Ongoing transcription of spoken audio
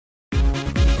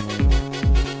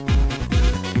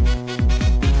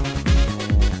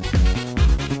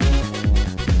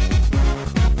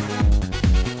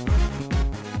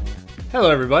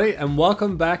Hello, everybody, and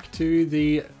welcome back to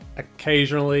the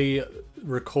occasionally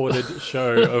recorded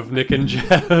show of Nick and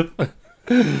Jeff.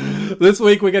 This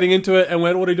week we're getting into it, and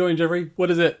what are we doing, Jeffrey? What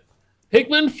is it?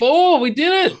 Pikmin 4, we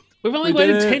did it! We've only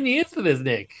waited 10 years for this,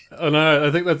 Nick. Oh no,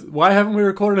 I think that's... Why haven't we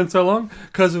recorded in so long?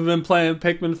 Because we've been playing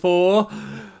Pikmin 4.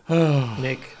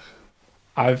 Nick,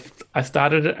 I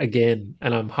started it again,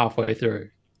 and I'm halfway through.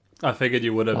 I figured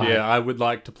you would have, yeah. I would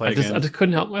like to play again. I just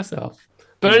couldn't help myself.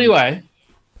 But anyway,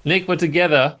 Nick, we're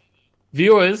together.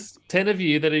 Viewers, 10 of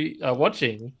you that are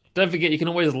watching, don't forget you can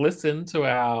always listen to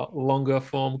our longer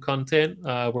form content.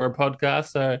 We're a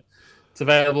podcast, so it's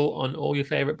available on all your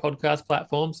favorite podcast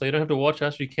platforms. So you don't have to watch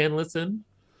us, you can listen.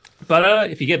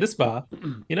 But if you get this far,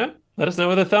 let us know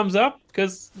with a thumbs up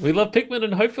because we love Pikmin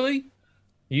and hopefully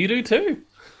you do too.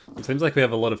 It seems like we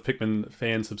have a lot of Pikmin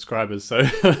fan subscribers, so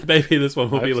maybe this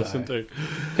one will be listened to.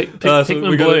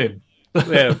 Pikmin Bloom.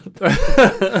 Yeah.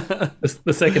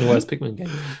 The second worst Pikmin game.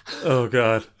 Oh,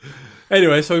 God.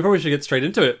 Anyway, so we probably should get straight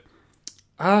into it.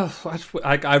 I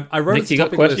wrote Nick, us a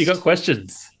topic list. You got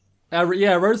questions? I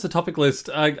wrote us a topic list.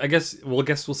 I guess we'll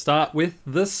start with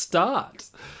the start.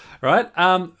 Right?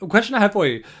 A question I have for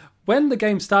you. When the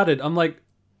game started, I'm like,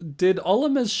 did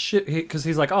Olimer's ship... Because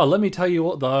he's like, oh, let me tell you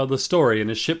what the story. And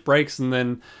his ship breaks and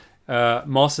then...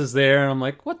 Moss is there, and I'm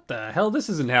like, what the hell? This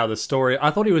isn't how the story... I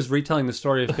thought he was retelling the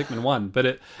story of Pikmin 1, but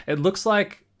it looks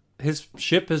like his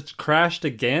ship has crashed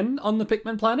again on the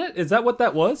Pikmin planet? Is that what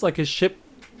that was? Like, his ship...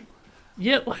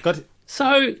 Yeah,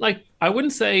 I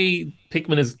wouldn't say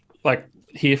Pikmin is,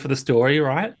 here for the story,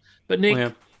 right? But,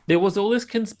 Nick, There was all this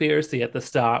conspiracy at the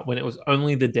start when it was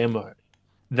only the demo.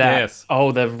 That,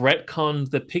 they've retconned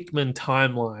the Pikmin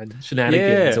timeline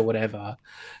shenanigans or whatever.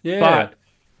 Yeah. But...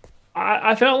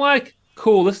 I felt like,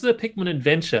 cool, this is a Pikmin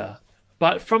adventure.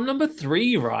 But from number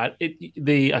 3, right, I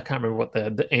can't remember what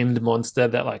the end monster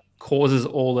that, causes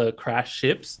all the crash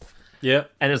ships. Yeah.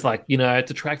 And it's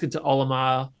it's attracted to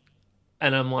Olimar.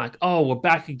 And I'm like, oh, we're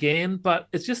back again. But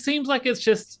it just seems like it's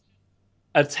just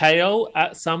a tale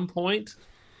at some point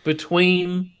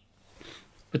between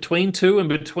 2 and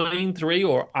between 3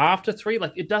 or after 3.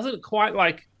 It doesn't quite,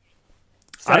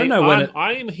 say, I don't know when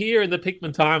I am here in the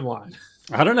Pikmin timeline.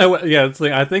 I don't know.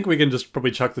 I think we can just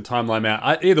probably chuck the timeline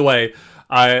out. Either way,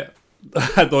 I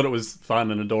thought it was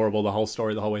fun and adorable, the whole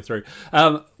story, the whole way through.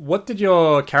 What did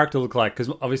your character look like?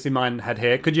 Because obviously mine had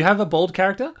hair. Could you have a bald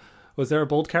character? Was there a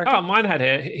bald character? Oh, mine had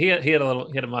hair. He had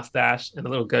a mustache and a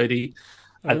little goatee.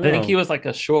 I think he was like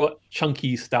a short,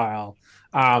 chunky style.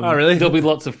 Oh, really? There'll be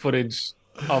lots of footage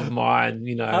of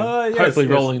mine, hopefully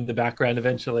rolling in the background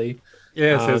eventually.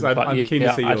 Yes, I'm keen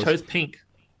to see yours. I chose pink.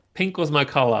 Pink was my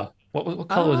color. What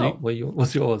color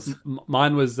was yours?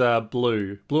 Mine was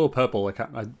blue or purple. It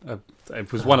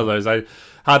was one of those.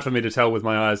 Hard for me to tell with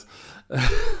my eyes.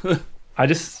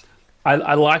 I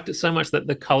liked it so much that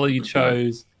the color you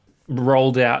chose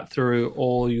rolled out through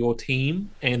all your team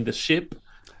and the ship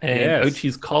and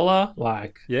Ochi's collar.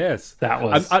 Yes, that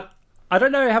was. I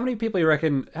don't know how many people you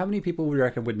reckon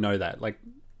would know that.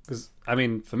 Because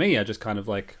for me, I just kind of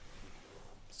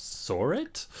saw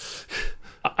it.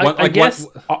 I guess.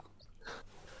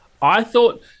 I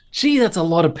thought, gee, that's a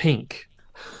lot of pink,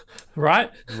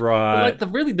 right? Right.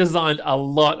 They've really designed a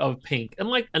lot of pink,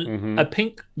 and a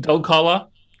pink dog collar,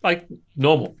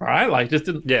 normal, right? Just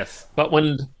didn't. Yes. But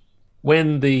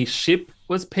when the ship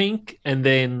was pink, and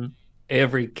then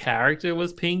every character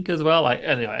was pink as well,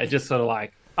 anyway, it just sort of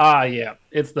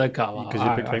it's the color. Because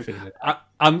you picked pink.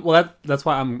 That's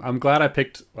why I'm glad I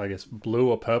picked, I guess, blue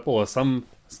or purple or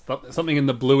something in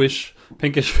the bluish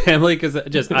pinkish family, because I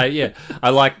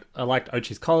liked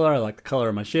Ochi's color, I liked the color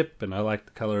of my ship, and I liked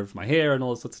the color of my hair and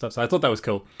all this sort of stuff, so I thought that was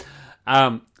cool.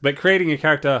 But creating a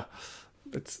character,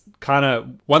 it's kind of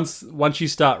once you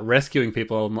start rescuing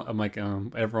people, I'm like,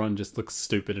 everyone just looks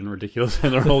stupid and ridiculous,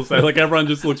 and they're all everyone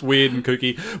just looks weird and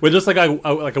kooky. We're just like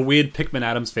a weird Pikmin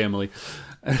Adams family.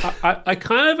 I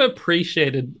kind of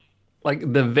appreciated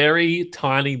the very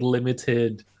tiny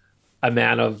limited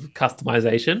amount of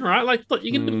customization, right? Look,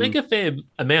 you can make a fair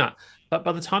amount, but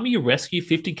by the time you rescue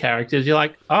 50 characters, you're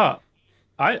like, oh,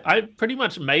 I pretty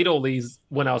much made all these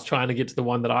when I was trying to get to the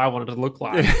one that I wanted to look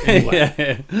like.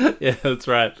 Anyway. yeah, that's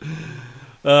right.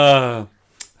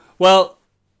 Well,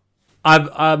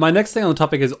 my next thing on the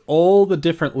topic is all the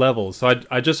different levels. So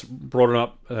I just brought it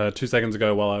up 2 seconds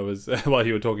ago while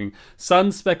you were talking.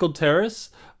 Sun-Speckled Terrace,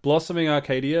 Blossoming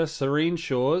Arcadia, Serene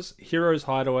Shores, Heroes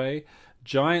Hideaway,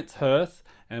 Giant's Hearth,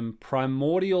 and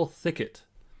Primordial Thicket.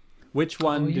 Which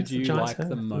one did you like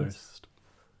the most?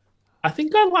 I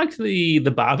think I liked the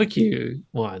barbecue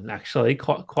one, actually,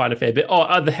 quite a fair bit.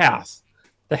 Oh, the house.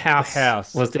 The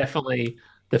house was definitely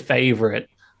the favorite.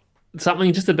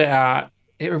 something just about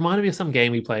it reminded me of some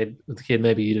game we played with the kid.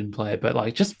 Maybe you didn't play it, but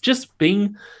like just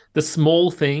being the small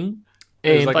thing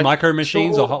It was and like like Micro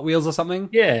Machines or sure, Hot Wheels or something.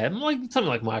 yeah, like something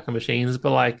like Micro Machines,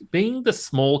 but like being the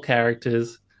small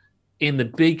characters in the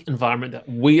big environment that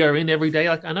we are in every day.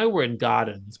 Like I know we're in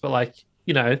gardens, but like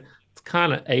it's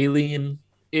kind of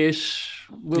alien-ish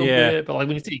a little Yeah. bit. But like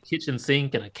when you see a kitchen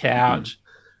sink and a couch,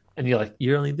 and you're like,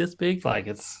 you're only this big, like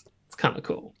it's kind of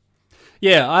cool.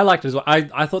 Yeah, I liked it as well.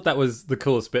 I thought that was the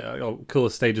coolest bit, or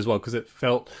coolest stage as well, because it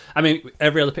felt. I mean,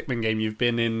 every other Pikmin game you've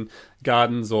been in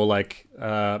gardens or like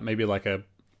maybe like a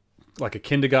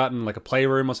kindergarten, like a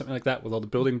playroom or something like that, with all the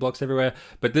building blocks everywhere.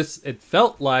 But this, it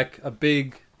felt like a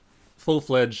big,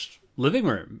 full-fledged living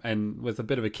room, and with a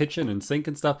bit of a kitchen and sink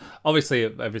and stuff. Obviously,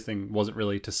 everything wasn't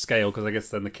really to scale, because I guess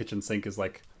then the kitchen sink is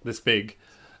like this big.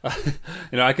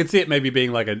 I could see it maybe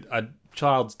being like a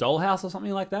child's dollhouse or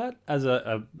something like that as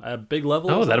a big level.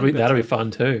 Oh, Or that'll something. be that'll be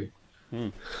fun too.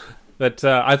 But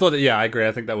I thought that, yeah, I agree.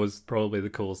 I think that was probably the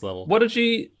coolest level. What did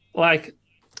you like?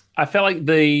 I felt like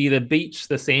the beach,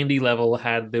 the sandy level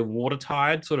had the water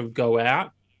tide sort of go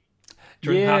out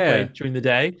during halfway Yeah. during the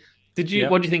day. Did you?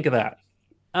 What Yep. do you think of that?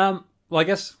 Well, I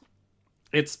guess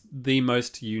it's the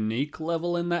most unique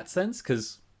level in that sense,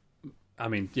 because I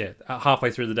mean, yeah,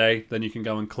 halfway through the day, then you can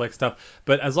go and collect stuff.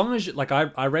 But as long as like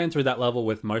I ran through that level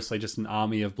with mostly just an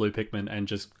army of blue Pikmin and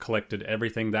just collected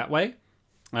everything that way.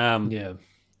 Um, Yeah.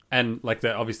 and like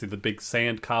obviously the big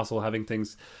sand castle having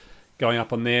things going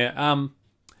up on there.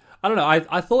 I don't know.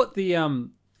 I thought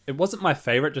it wasn't my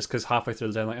favorite, just because halfway through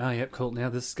the day I'm like, oh yeah, cool. Now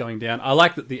this is going down. I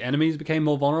like that the enemies became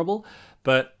more vulnerable,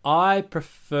 but I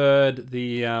preferred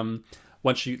the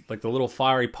once you like the little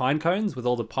fiery pine cones with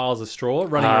all the piles of straw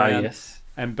running Ah, around yes.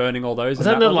 and burning all those Was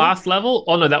in that that the level. last level?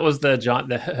 Oh no, that was the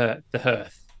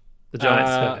hearth, the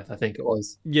giant's Uh, hearth. I think it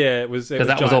was yeah, it because was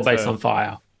that was all Giant's based on Hearth.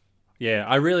 fire, Yeah,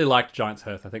 I really liked Giant's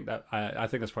Hearth. I think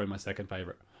that's probably my second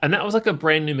favorite. and that was like a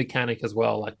brand new mechanic as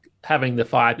well. Like having the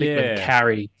fire Pikmin Yeah,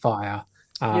 carry fire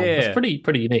was yeah. pretty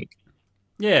unique.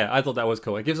 Yeah, I thought that was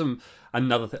cool. It gives them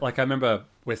another like I remember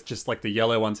with just like the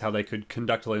yellow ones, how they could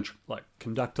conduct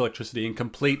electricity and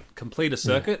complete a Yeah.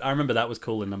 circuit. I remember that was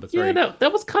cool in number Yeah, three.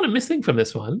 that was kind of missing from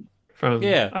this one. From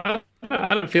Yeah, I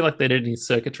don't feel like they did any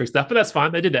circuitry stuff, but that's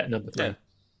fine. They did that in number yeah, three.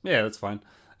 yeah. That's fine.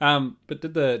 But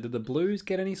did the blues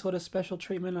get any sort of special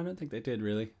treatment? I don't think they did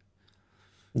really.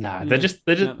 No, Yeah, no,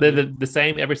 they're okay. the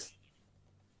same every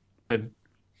time.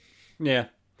 Yeah.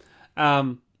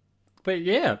 Um, but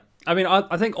yeah, I mean,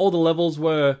 I think all the levels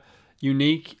were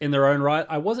unique in their own right.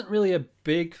 I wasn't really a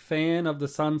big fan of the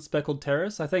sun speckled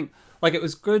terrace. I think like it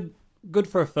was good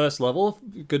for a first level,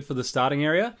 good for the starting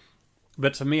area.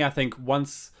 But to me, I think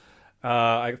once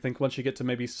you get to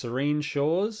maybe Serene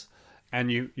Shores,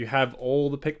 and you have all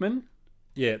the Pikmin,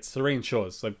 yeah, it's Serene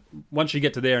Shores. So once you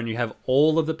get to there and you have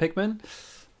all of the Pikmin,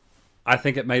 I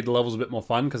think it made the levels a bit more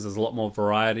fun, because there's a lot more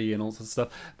variety and all sorts of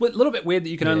stuff. But a little bit weird that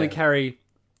you can only Yeah, carry,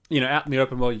 out in the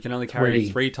open world, you can only carry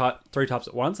three. three types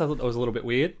at once. I thought that was a little bit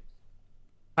weird.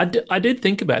 I did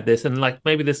think about this, and like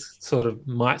maybe this sort of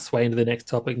might sway into the next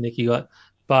topic Nikki got,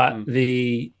 but Mm.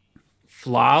 the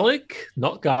Flarlick,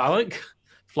 not garlic,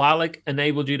 Flarlick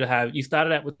enabled you to have. You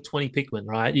started out with 20 Pikmin,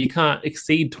 right? You can't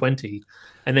exceed 20,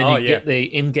 and then Oh you yeah, get the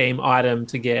in-game item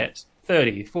to get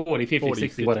 30, 40, 50, 40, 60,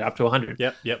 50. whatever, up to 100.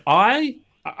 Yep, yep. I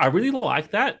really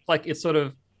like that. Like it sort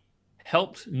of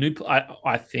helped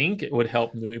I think it would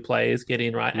help new players get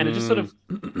in, right, and it just sort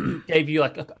Mm. of gave you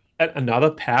like another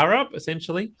power up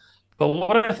essentially. But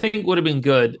what I think would have been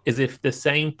good is if the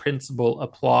same principle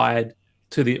applied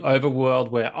to the overworld,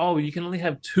 where you can only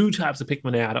have two types of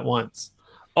Pikmin out at once.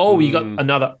 Oh, you got Mm.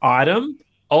 another item.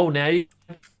 Oh, now you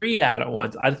have three out at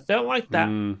once. I felt like that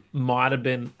Mm. might have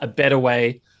been a better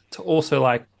way to also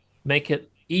like make it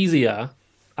easier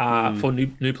Mm. for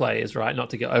new players, right? Not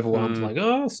to get overwhelmed, Mm. like,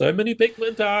 oh, so many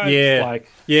Pikmin types, Yeah, like,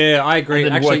 yeah, I and agree.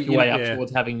 then Actually, work your way up yeah.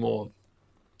 towards having more.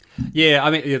 Yeah, I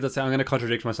mean, yeah, I'm going to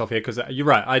contradict myself here, because you're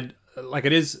right.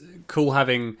 It is cool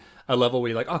having a level where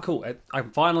you're like, oh, cool.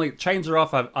 I'm finally chains are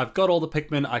off. I've got all the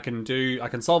Pikmin. I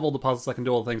can solve all the puzzles. I can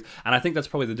do all the things. And I think that's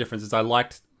probably the difference. Is I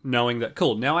liked knowing that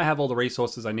cool. Now I have all the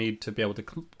resources I need to be able to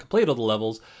complete all the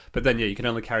levels. But then yeah, you can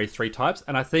only carry three types.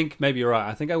 And I think maybe you're right.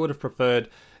 I think I would have preferred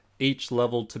each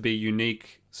level to be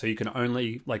unique, so you can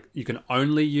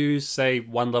only use say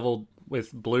one level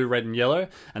with blue, red, and yellow,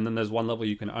 and then there's one level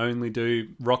you can only do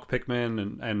rock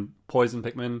Pikmin and poison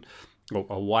Pikmin, or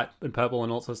white and purple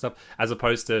and all sorts of stuff, as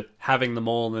opposed to having them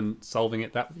all and then solving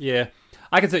it. That yeah,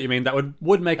 I can see what you mean. That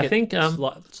would make I it think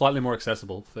slightly more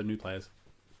accessible for new players.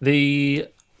 the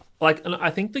and I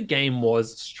think the game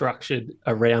was structured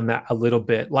around that a little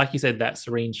bit. Like you said, that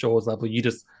Serene Shores level, you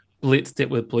just blitzed it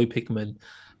with blue Pikmin. Mm.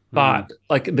 But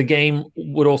like the game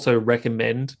would also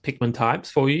recommend Pikmin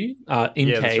types for you in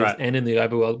Yeah, that's caves right. and in the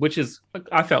overworld, which is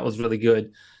I felt was really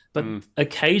good. But Mm.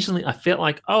 occasionally I felt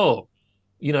like, oh,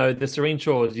 the Serene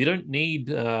Shores, you don't need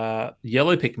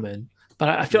yellow Pikmin. But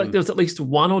I feel like Mm. there was at least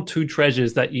one or two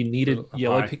treasures that you needed Up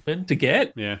yellow high. Pikmin to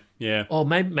get. Yeah, yeah. Or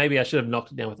maybe I should have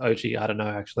knocked it down with Ochi. I don't know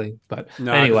actually. But No, because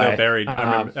they were anyway, buried.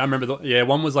 I remember. Yeah,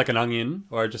 one was like an onion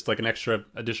or just like an extra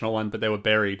additional one, but they were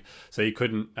buried, so you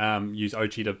couldn't use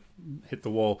Ochi to hit the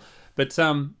wall. But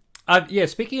yeah.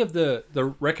 Speaking of the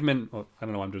recommend, I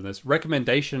don't know why I'm doing this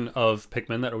recommendation of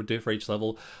Pikmin that it would do for each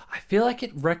level. I feel like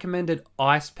it recommended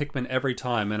ice Pikmin every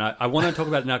time, and I want to talk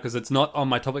about it now because it's not on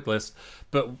my topic list.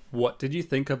 But what did you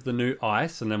think of the new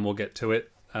ice? And then we'll get to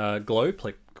it. Glow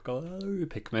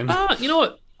Pikmin. you know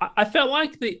what? I felt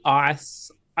like the ice.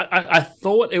 I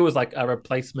thought it was like a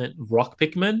replacement rock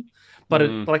Pikmin, but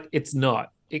it's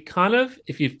not. It kind of,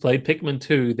 if you've played Pikmin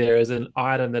 2, there is an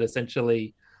item that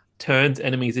essentially turns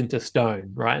enemies into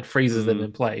stone, right? It freezes them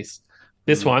in place.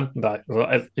 This one,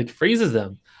 it freezes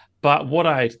them. But what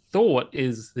I thought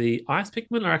is the ice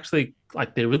Pikmin are actually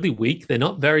like they're really weak. They're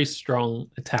not very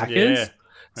strong attackers. Yeah.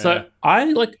 So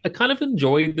I kind of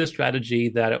enjoyed the strategy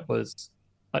that it was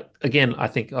like again, I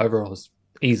think overall is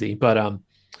easy, but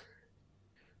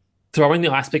throwing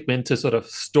the ice Pikmin to sort of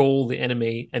stall the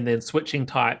enemy and then switching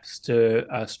types to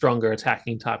a stronger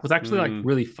attacking type was actually like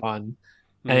really fun.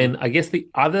 And I guess the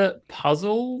other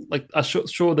puzzle, like I'm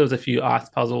sure there was a few ice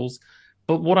puzzles,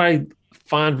 but what I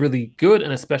find really good,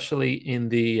 and especially in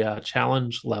the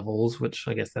challenge levels, which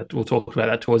I guess that we'll talk about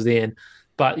that towards the end,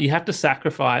 but you have to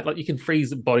sacrifice, like you can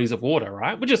freeze bodies of water,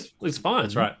 right? Which is fine.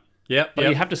 That's right. Yep. But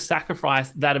you have to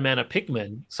sacrifice that amount of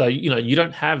Pikmin. So, you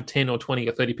don't have 10 or 20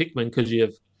 or 30 Pikmin because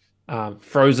you've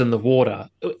frozen the water.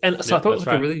 And so I thought it was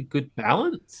like a really good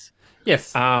balance.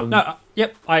 Yes.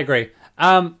 Yep, I agree.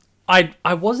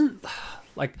 I wasn't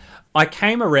like I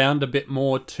came around a bit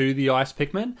more to the ice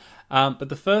Pikmin, but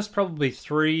the first probably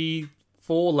 3-4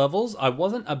 levels I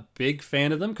wasn't a big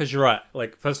fan of them because you're right.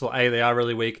 Like first of all, A, they are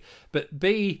really weak, but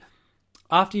B,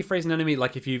 after you freeze an enemy,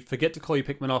 like if you forget to call your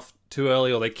Pikmin off too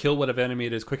early or they kill whatever enemy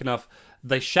it is quick enough,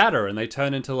 they shatter and they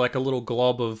turn into like a little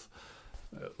glob of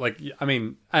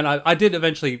and I did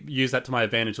eventually use that to my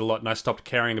advantage a lot, and I stopped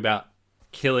caring about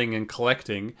killing and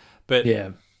collecting, but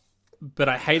yeah. But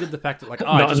I hated the fact that I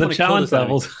just want to kill this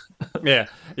levels. yeah,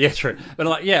 true. But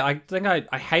I think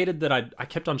I hated that I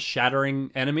kept on shattering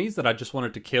enemies that I just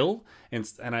wanted to kill, and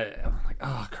I'm like,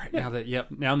 oh great,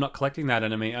 now I'm not collecting that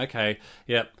enemy. Okay,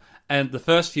 yep. And the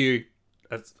first few,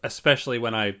 especially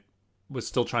when I was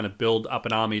still trying to build up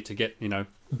an army to get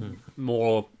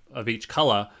more of each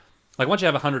color. Like, once you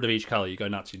have 100 of each color, you go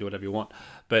nuts, you do whatever you want.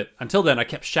 But until then, I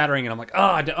kept shattering, and I'm like,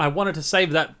 I wanted to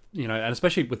save that, and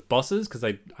especially with bosses, because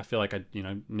I feel like I,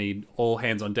 need all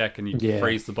hands on deck, and you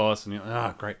freeze the boss, and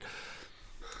great.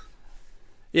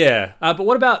 Yeah, but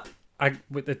what about, I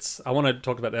want to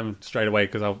talk about them straight away,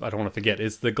 because I don't want to forget,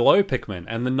 is the glow Pikmin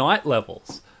and the night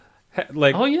levels.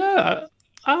 Oh, yeah.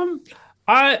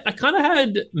 I kind of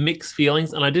had mixed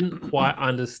feelings, and I didn't quite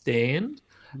understand.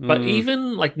 But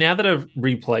even like now that I've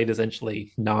replayed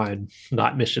essentially 9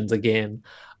 night missions again,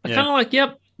 I kind of like,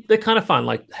 yep, they're kind of fun.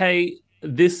 Like, hey,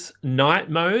 this night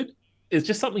mode is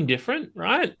just something different,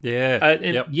 right? Yeah.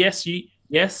 And yes,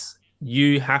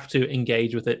 you have to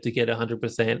engage with it to get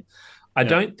 100%. I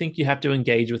don't think you have to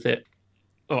engage with it.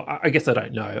 Oh, I guess I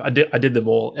don't know. I did them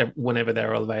all whenever they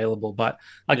were available, but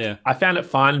I found it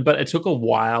fun. But it took a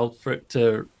while for it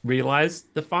to realize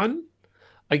the fun.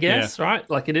 I guess, right?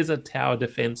 Like it is a tower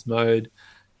defense mode.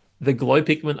 The glow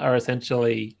Pikmin are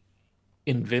essentially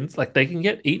invincible. Like they can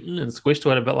get eaten and squished,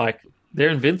 whatever, but like they're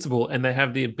invincible and they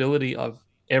have the ability of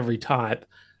every type.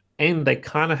 And they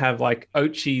kind of have like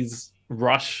Ochi's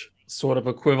rush sort of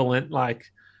equivalent.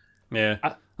 Like, like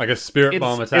a spirit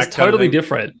bomb attack. It's totally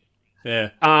different. Yeah.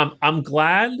 I'm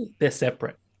glad they're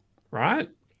separate, right?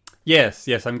 Yes.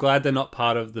 I'm glad they're not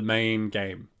part of the main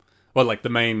game. Well, like the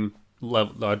main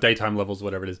level, daytime levels,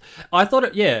 whatever it is. I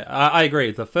thought I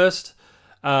agree. The first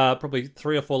probably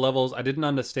 3 or 4 levels, I didn't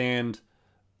understand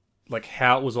like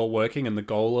how it was all working and the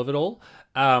goal of it all.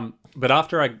 But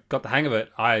after I got the hang of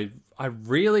it, I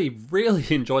really, really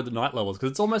enjoyed the night levels, because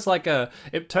it's almost like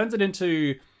it turns it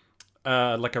into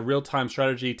like a real-time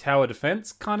strategy tower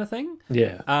defense kind of thing.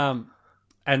 Yeah.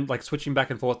 And like switching back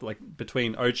and forth like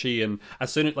between Ochi, and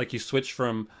as soon as like you switch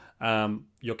from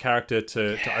your character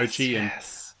to Ochi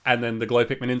and then the glow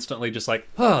Pikmin instantly just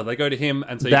like, they go to him,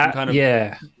 and so you can kind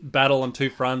of battle on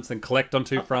 2 fronts and collect on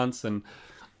 2 fronts, and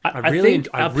I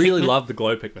really love the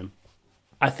glow Pikmin.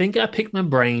 I think our Pikmin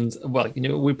brains, well,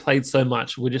 we played so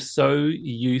much, we're just so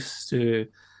used to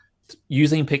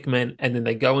using Pikmin, and then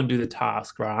they go and do the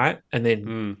task, right? And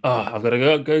then, I've got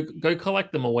to go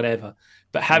collect them or whatever.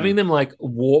 But having them like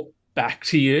warp back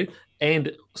to you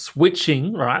and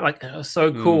switching, right? Like, it was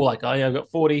so cool. Like, oh yeah, I've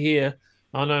got 40 here.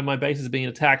 Oh no, my base is being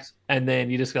attacked, and then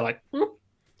you just go like,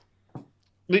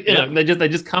 they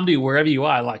just come to you wherever you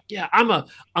are. Like, yeah, I'm a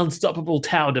unstoppable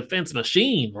tower defense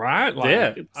machine, right?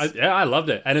 Like, I loved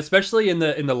it, and especially in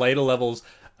the later levels,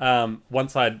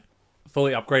 once I'd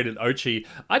fully upgraded Ochi,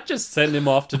 I'd just send him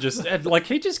off to just like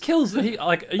he just kills. He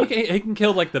can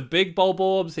kill like the big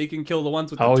bulborbs. He can kill the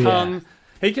ones with the tongue. Yeah.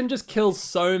 He can just kill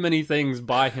so many things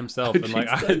by himself, and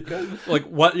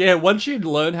once you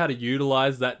learn how to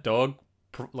utilize that dog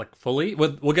like fully,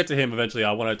 we'll get to him eventually.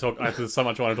 There's so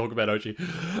much I want to talk about Ochi.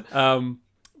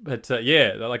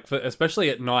 Especially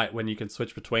at night when you can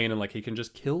switch between and like he can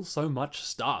just kill so much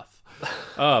stuff.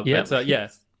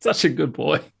 Such a good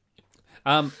boy.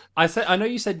 I know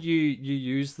you said you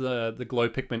use the glow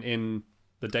Pikmin in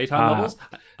the daytime levels.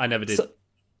 I never did.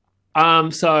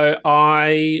 So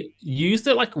I used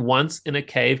it like once in a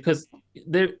cave because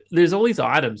there's all these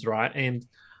items, right? And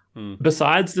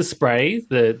besides the spray,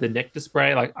 the nectar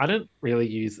spray, like I don't really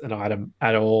use an item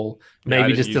at all.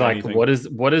 Maybe just to like, anything.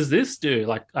 What does this do?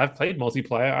 Like I've played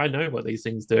multiplayer, I know what these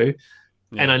things do,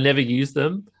 and I never use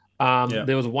them.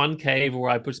 There was one cave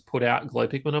where I just put out glow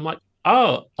Pikmin. I'm like,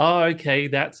 oh, okay,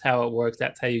 that's how it works.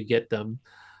 That's how you get them.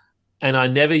 And I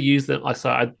never used them. Like, so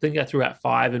I think I threw out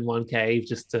 5 in one cave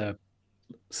just to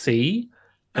see,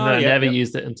 and then I never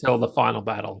used it until the final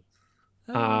battle.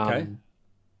 Okay.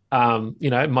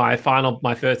 My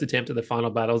first attempt at the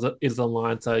final battle is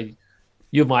online, so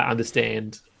you might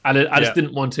understand. I just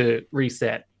didn't want to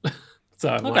reset,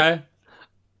 so okay.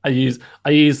 I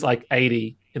use like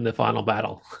 80 in the final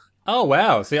battle. Oh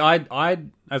wow! See, I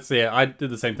did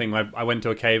the same thing. I went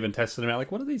to a cave and tested them out.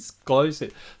 Like, what are these glows?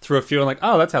 Threw a few and like,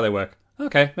 oh, that's how they work.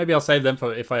 Okay, maybe I'll save them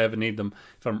for if I ever need them,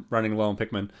 if I'm running low on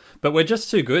Pikmin. But we're just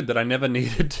too good that I never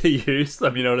needed to use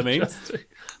them, you know what I mean?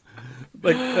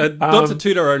 Not to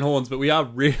toot our own horns, but we are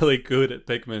really good at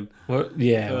Pikmin.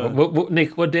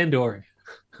 Nick, we're Dandori.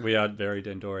 We are very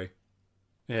Dandori.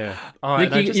 Yeah.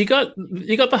 Nick, you got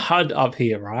the HUD up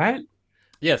here, right?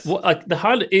 Yes. Like the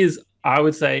HUD is, I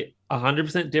would say,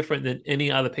 100% different than any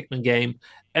other Pikmin game.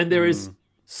 And there is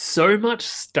so much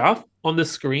stuff on the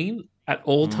screen at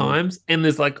all times. And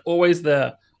there's like always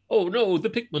the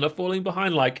Pikmin are falling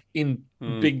behind, like in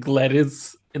big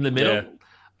letters in the middle.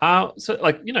 Yeah. So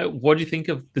like, what do you think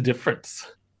of the difference?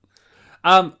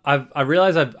 I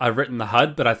realize I've written the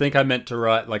HUD, but I think I meant to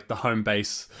write like the home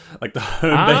base, like the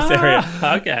home base area.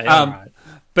 Okay. Right.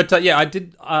 But I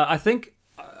did, I think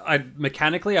I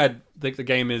think the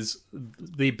game is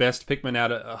the best Pikmin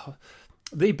out of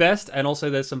the best, and also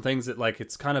there's some things that like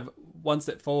it's kind of one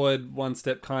step forward, one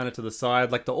step kind of to the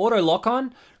side. Like the auto lock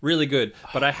on, really good,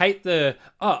 but I hate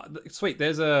sweet.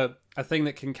 There's a thing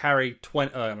that can carry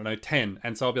 10,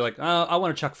 and so I'll be like, I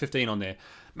want to chuck 15 on there,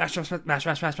 mash.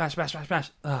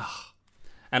 Ugh.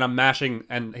 And I'm mashing,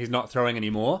 and he's not throwing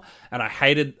anymore, and I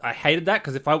hated that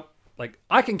because if I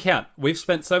can count. We've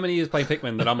spent so many years playing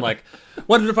Pikmin that I'm like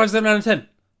 157 out of 10.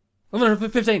 I'm gonna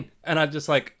put 15, and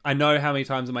I know how many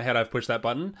times in my head I've pushed that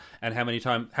button, and how many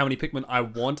Pikmin I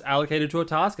want allocated to a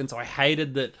task, and so I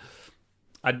hated that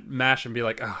I'd mash and be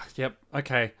like, oh, yep,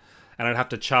 okay, and I'd have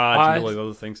to charge and all these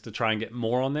other things to try and get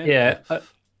more on there. Yeah,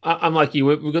 I'm like you.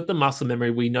 We've got the muscle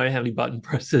memory. We know how many button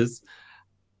presses.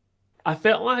 I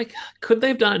felt like could they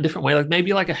have done it a different way? Like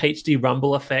maybe like a HD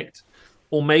rumble effect,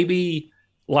 or maybe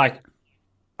like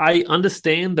I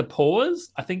understand the pause.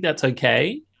 I think that's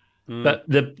okay. But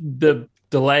the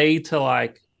delay to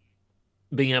like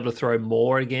being able to throw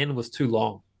more again was too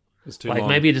long. It's too long.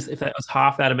 Maybe just if that was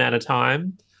half that amount of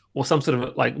time, or some sort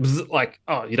of like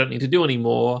you don't need to do any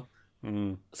more.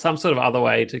 Some sort of other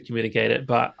way to communicate it.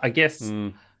 But I guess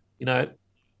the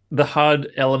HUD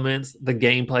elements, the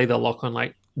gameplay, the lock on,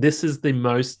 like this is the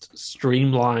most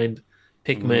streamlined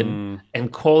Pikmin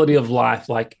and quality of life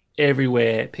like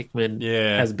everywhere Pikmin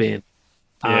has been.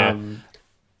 Yeah.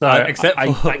 So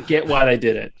I get why they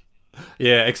did it.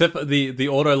 Yeah, except for the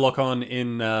auto lock on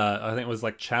in I think it was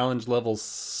like challenge level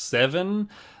 7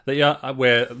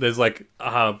 where there's like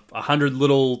 100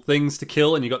 little things to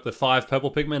kill, and you got the 5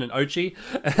 purple Pikmin and Ochi,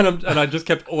 and I just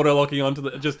kept auto locking onto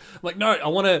no, I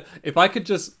want to. If I could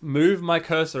just move my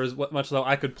cursor as much as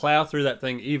I could plow through that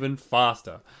thing even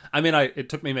faster. I mean, it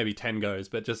took me maybe 10 goes,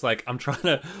 but just like I'm trying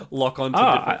to lock onto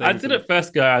different things. I did it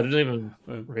first go. I didn't even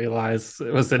realize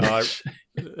it was an issue.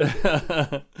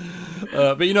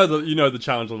 But the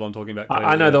challenge level I'm talking about. Clearly,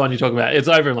 I know the one you're talking about. It's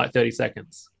over in like 30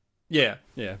 seconds. Yeah,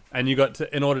 yeah. And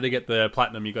in order to get the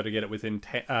platinum, you got to get it within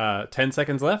 10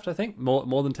 seconds left, I think.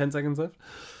 More than 10 seconds left.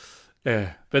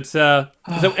 Yeah. But so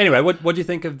anyway, what do you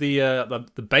think of the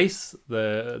base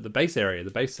area,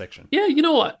 the base section? Yeah, you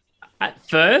know what? At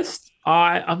first,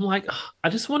 I'm like, I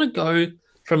just want to go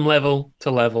from level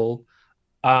to level.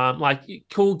 Like,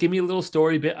 cool, give me a little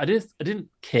story bit. I didn't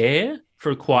care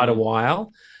for quite a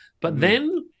while. But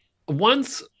then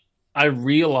once I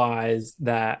realized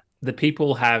that the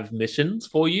people have missions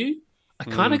for you, I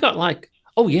kind of got like,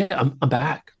 oh yeah, I'm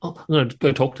back. Oh, I'm gonna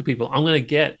go talk to people. I'm gonna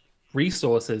get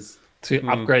resources to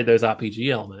upgrade those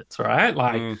RPG elements, right?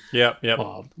 Like, yeah.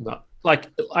 Oh, no. Like,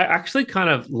 I actually kind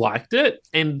of liked it,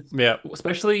 and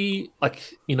especially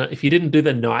like, if you didn't do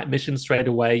the night mission straight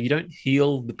away, you don't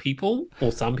heal the people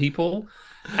or some people,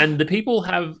 and the people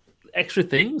have extra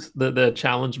things, the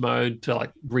challenge mode to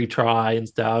like retry and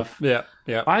stuff. Yeah.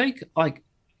 I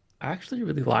actually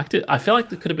really liked it. I feel like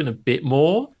there could have been a bit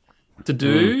more to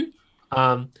do.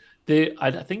 I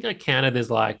think I counted there's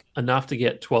like enough to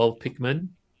get 12 Pikmin.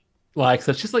 Like,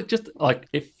 so it's just like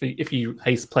if you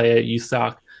haste player, you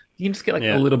suck. You can just get like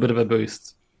a little bit of a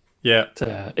boost. Yeah.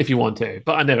 If you want to.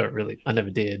 But I never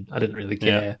did. I didn't really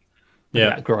care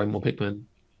about growing more Pikmin.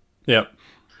 Yeah.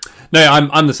 No,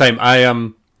 I'm the same.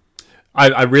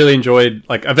 I really enjoyed,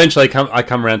 like, eventually I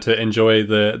come around to enjoy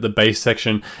the base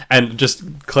section and just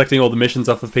collecting all the missions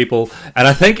off of people. And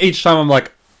I think each time I'm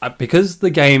like, because the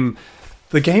game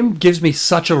gives me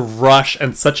such a rush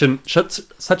and such a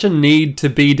need to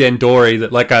be Dandori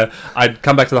that, like, I'd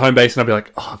come back to the home base and I'd be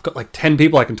like, oh, I've got like 10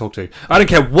 people I can talk to. I don't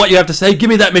care what you have to say. Give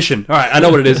me that mission. All right, I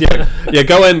know what it is. Yeah,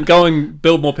 go and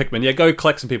build more Pikmin. Yeah, go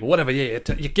collect some people. Whatever. Yeah,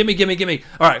 give me.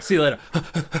 All right, see you later.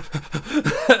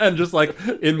 And just like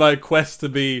in my quest to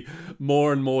be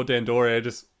more and more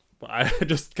Dandori,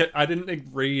 I didn't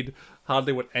read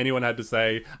hardly what anyone had to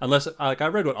say unless like I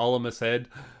read what Olimar said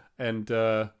and.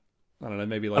 I don't know,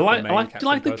 maybe like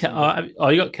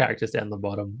you got characters down the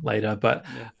bottom later, but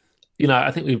I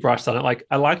think we brushed on it. Like,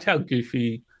 I liked how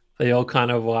goofy they all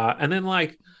kind of are, and then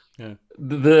like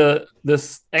the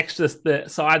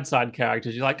side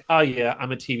characters. You're like, oh yeah,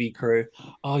 I'm a TV crew.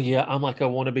 Oh yeah, I'm like a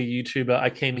wannabe YouTuber. I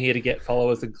came here to get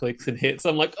followers and clicks and hits.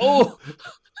 I'm like, oh,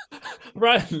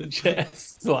 right in the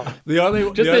chest. Like, the only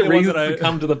reason to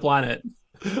come to the planet.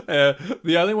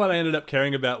 The only one I ended up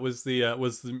caring about was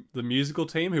the musical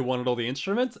team who wanted all the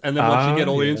instruments, and then once you get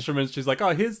all the instruments, she's like, "Oh,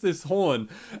 here's this horn,"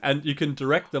 and you can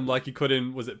direct them like you could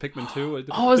in was it Pikmin 2?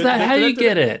 Oh, is that how you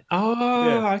get it?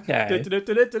 Oh, okay.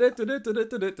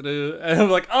 And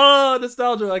I'm like, oh,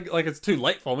 nostalgia! Like it's too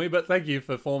late for me, but thank you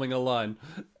for forming a line.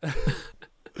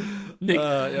 Nick,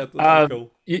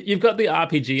 cool. You've got the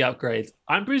RPG upgrades.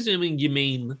 I'm presuming you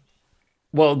mean.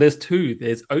 Well, there's two.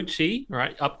 There's Ochi,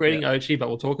 right? Upgrading Ochi, but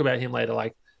we'll talk about him later.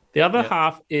 Like, the other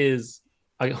half is,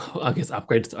 I guess,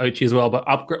 upgrades to Ochi as well. But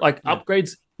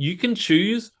upgrades, you can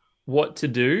choose what to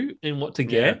do and what to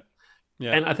get.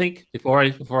 Yeah. And I think before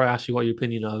I ask you what your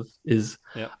opinion of is,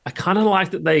 I kind of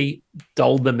like that they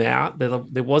doled them out.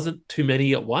 There wasn't too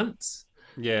many at once.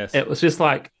 Yes, it was just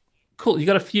like, cool. You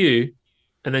got a few,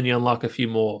 and then you unlock a few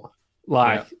more.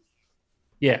 Like,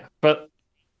 but.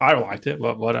 I liked it.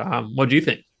 What do you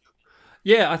think?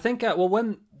 Yeah, I think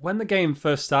when the game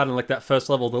first started, like that first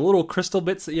level, the little crystal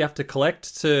bits that you have to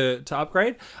collect to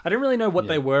upgrade, I didn't really know what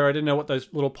they were. I didn't know what those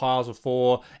little piles were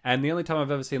for. And the only time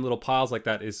I've ever seen little piles like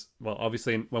that is, well,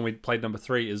 obviously when we played number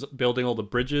 3, is building all the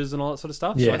bridges and all that sort of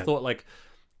stuff. Yeah. So I thought like.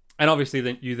 And obviously,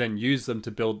 then you use them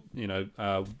to build,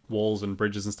 walls and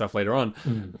bridges and stuff later on.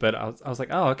 But I was like,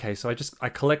 oh, okay. So I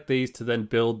collect these to then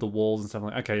build the walls and stuff. I'm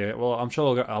like, okay, yeah. Well, I'm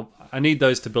sure I need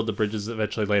those to build the bridges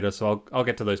eventually later. So I'll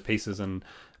get to those pieces and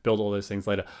build all those things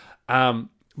later. But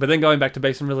then going back to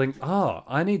base and realizing, oh,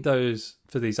 I need those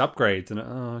for these upgrades. And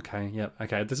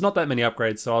okay. There's not that many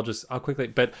upgrades, so I'll quickly.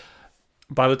 But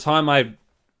by the time I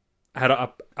had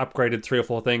upgraded 3 or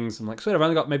 4 things, I'm like, sweet, I've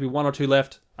only got maybe 1 or 2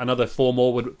 left. Another 4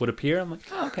 more would appear. I'm like,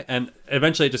 oh, okay. And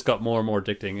eventually it just got more and more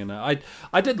addicting. And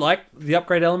I did like the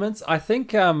upgrade elements. I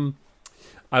think I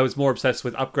was more obsessed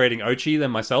with upgrading Ochi than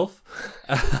myself.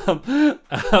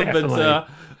 But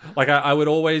like I would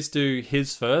always do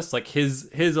his first, like his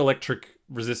electric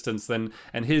resistance and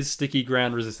his sticky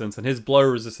ground resistance and his blow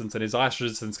resistance and his ice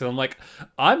resistance, because I'm like,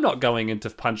 I'm not going in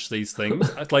to punch these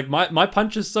things. Like my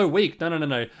punch is so weak. No,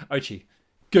 Ochi,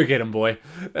 go get him, boy.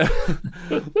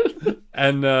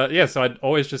 And so I'd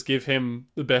always just give him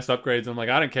the best upgrades. I'm like,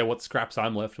 I don't care what scraps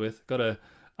I'm left with, gotta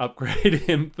upgrade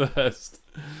him first.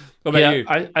 What about you?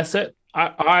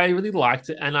 I really liked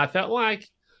it, and I felt like,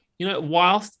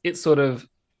 whilst it sort of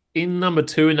in number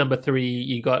two and number three,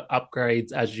 you got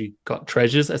upgrades as you got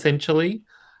treasures, essentially.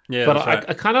 Yeah, But that's right.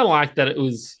 I kind of like that it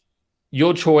was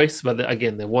your choice, but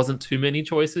again, there wasn't too many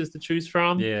choices to choose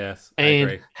from. Yes, I And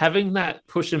agree. having that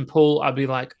push and pull, I'd be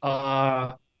like,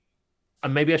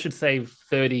 maybe I should save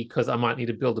 30 because I might need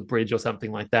to build a bridge or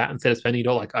something like that instead of spending it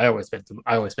all. Like I always spent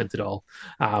it all.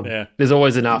 Yeah, There's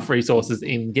always enough resources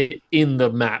in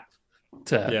the map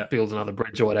to yeah, build another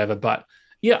bridge or whatever. But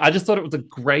yeah, I just thought it was a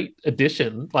great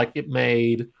addition. Like it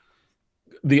made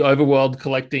the overworld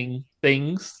collecting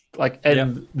things like yeah,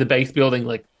 and the base building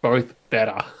like both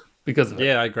better because of it.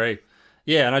 yeah. I agree.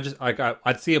 Yeah, and I just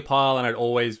I'd see a pile, and I'd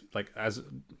always like as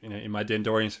in my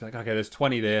Dendorian, just be like, okay, there's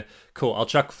 20 there. Cool, I'll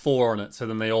chuck 4 on it. So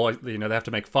then they all they have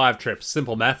to make 5 trips.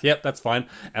 Simple math. Yep, that's fine.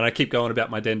 And I keep going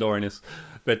about my Dendorianus.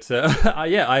 But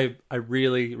yeah, I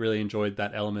really really enjoyed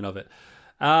that element of it.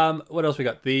 What else we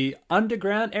got? The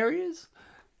underground areas.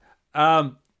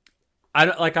 Um,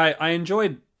 I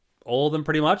enjoyed all of them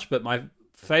pretty much, but my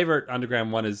favorite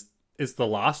underground one is the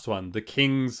last one, the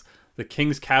King's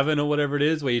Cavern or whatever it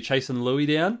is, where you're chasing Louis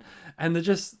down, and they're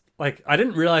just like I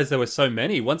didn't realize there were so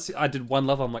many. Once I did one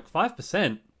level, I'm like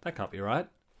 5%. That can't be right.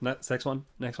 Next one,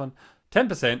 next one.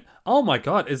 10%. Oh my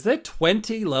god, is there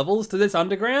 20 levels to this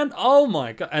underground? Oh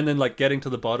my god. And then like getting to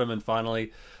the bottom and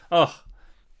finally oh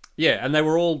yeah, and they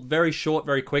were all very short,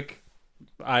 very quick.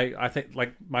 I think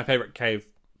like my favorite cave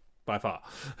by far.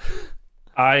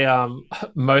 I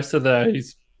most of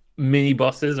those mini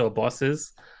bosses or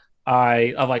bosses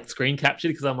I like screen captured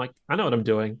because I'm like I know what I'm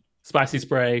doing. Spicy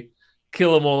spray,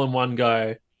 kill them all in one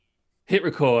go. Hit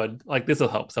record. Like this will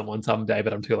help someone someday,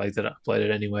 but I'm too lazy to upload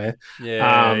it anywhere.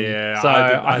 Yeah, yeah. So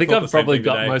I I think thought the I've same probably thing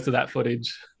got today. most of that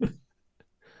footage.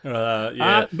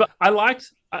 Yeah. But I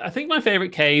liked. I think my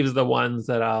favorite caves are the ones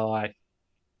that are like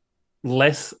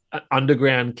less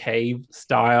underground cave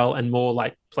style and more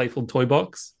like playful toy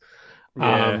box.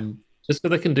 Yeah. Just so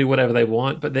they can do whatever they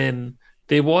want. But then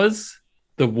there was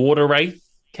the water wraith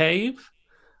cave.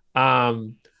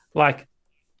 Um, like,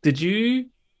 did you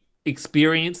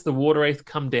experience the water wraith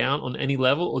come down on any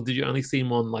level, or did you only see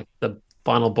him on like the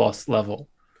final boss level?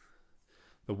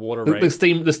 The water The wraith.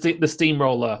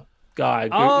 steamroller guy.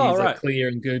 Oh, He's like right. clear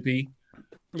and goopy.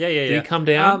 Yeah, yeah, Did he yeah. come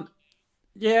down?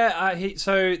 Yeah,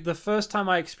 so the first time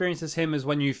I experience as him is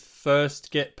when you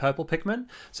first get purple Pikmin.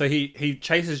 So he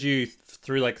chases you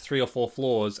through like 3 or 4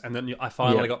 floors, and then I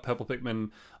finally Yeah. got purple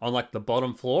Pikmin on like the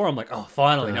bottom floor. I'm like, oh,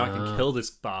 finally, now I can Uh, kill this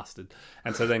bastard.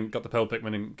 And so then got the purple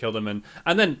Pikmin and killed him, and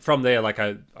then from there, like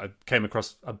I came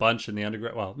across a bunch in the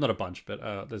underground. Well, not a bunch,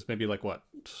 but there's maybe like what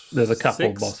there's a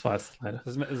couple six. boss fights later.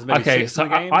 There's maybe Okay, six in so the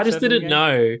game, I just 7 in the didn't game.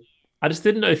 know. I just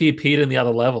didn't know if he appeared in the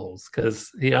other levels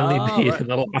because he only Oh, appeared right. in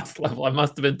the last level. I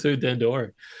must have been too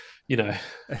Dendora, you know.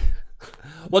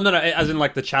 Well, no, no, as in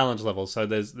like the challenge levels. So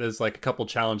there's like a couple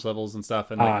challenge levels and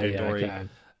stuff, and like Yeah, Dandori. okay.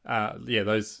 Yeah,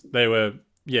 those they were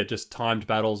just timed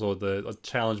battles or the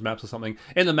challenge maps or something.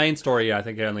 In the main story, yeah, I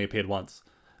think he only appeared once.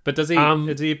 But does he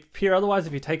appear otherwise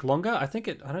if you take longer? I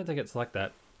don't think it's like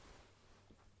that.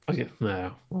 Okay,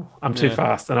 no, I'm too Yeah,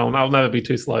 fast, and I'll never be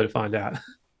too slow to find out.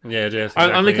 yeah, yes,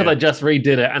 Only exactly. because Yeah, I just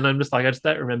redid it, and I'm just like I just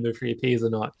don't remember if he appears or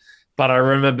not. But I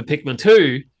remember Pikmin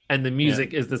 2, and the yeah,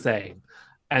 music is the same,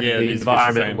 and yeah. The the music is the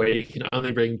environment same. where you can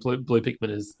only bring blue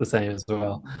Pikmin is the same as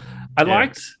well. I Yeah,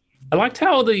 liked I liked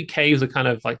how the caves are kind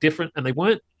of like different, and they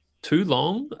weren't too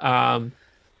long.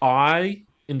 I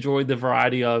enjoyed the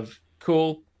variety of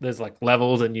cool. There's like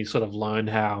levels, and you sort of learn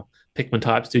how Pikmin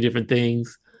types do different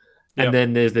things. And yeah.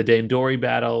 then there's the Dandori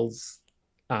battles.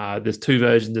 There's two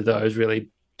versions of those,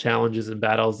 really challenges and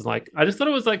battles. Like I just thought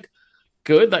it was like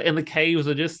good. Like, and the caves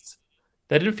are just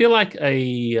they didn't feel like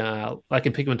a like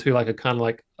in Pikmin 2, like a kind of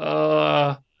like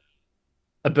a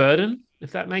burden,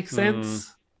 if that makes Mm,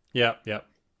 sense. yeah, yeah.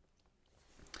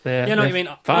 They're Yeah, no, I they're mean,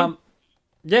 fun.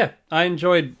 yeah, I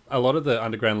enjoyed a lot of the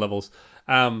underground levels.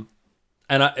 And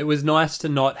it was nice to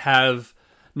not have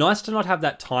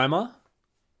that timer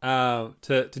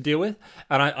to deal with.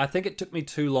 And I think it took me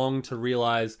too long to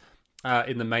realize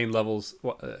in the main levels,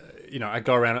 I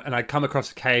go around and I come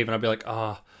across a cave and I'd be like,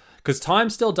 because time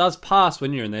still does pass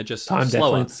when you're in there, just Time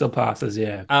slower. definitely still passes.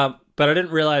 Yeah. But I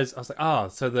didn't realize. I was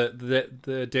like, so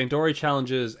the Dandori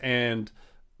challenges and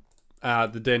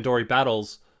the Dandori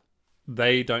battles,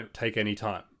 they don't take any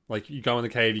time. Like you go in the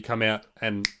cave, you come out,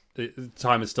 and the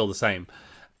time is still the same.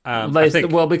 I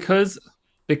think. Well, because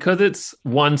it's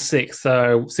 1/6,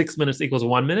 so 6 minutes equals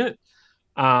 1 minute.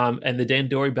 And the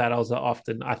Dandori battles are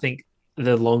often, I think,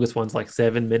 the longest one's like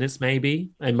 7 minutes,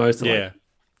 maybe, and most are like Yeah,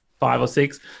 5 or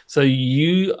 6. So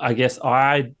I guess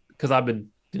because I've been,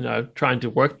 trying to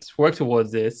work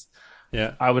towards this.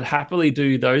 Yeah. I would happily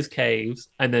do those caves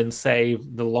and then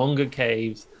save the longer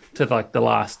caves to like the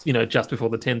last, just before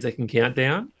the 10-second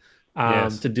countdown,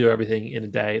 Yes. to do everything in a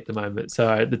day at the moment.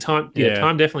 So the time, Yeah.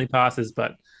 time definitely passes,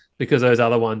 but because those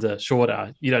other ones are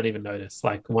shorter, you don't even notice.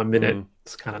 Like 1 minute,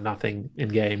 it's kind of nothing in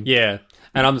game. Yeah.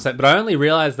 And I'm saying, but I only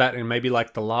realized that in maybe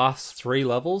like the last 3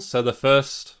 levels. So the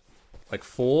first like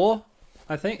 4,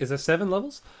 I think, is there 7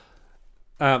 levels?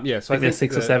 Yeah. So I think there's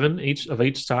 6 or 7 each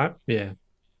type. Yeah.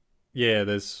 Yeah,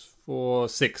 there's 4,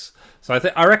 6.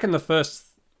 So I reckon the first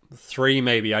 3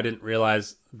 maybe I didn't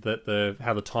realize that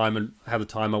how the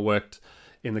timer worked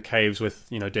in the caves with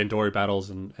Dandori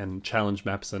battles and challenge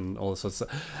maps and all this sort of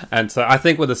stuff. And so I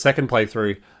think with the second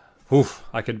playthrough,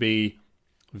 I could be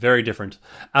very different.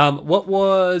 What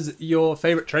was your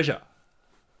favorite treasure?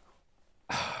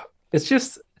 It's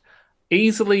just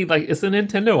easily like it's the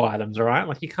Nintendo items, right?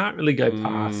 Like you can't really go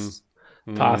past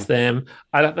them.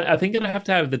 I think I'd have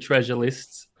to have the treasure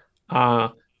lists.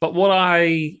 But what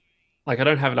I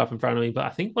don't have it up in front of me, but I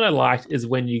think what I liked is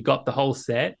when you got the whole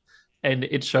set and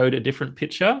it showed a different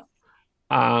picture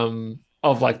of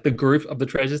like the group of the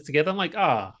treasures together. I'm like,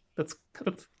 that's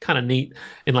kind of neat.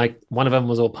 And like one of them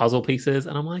was all puzzle pieces,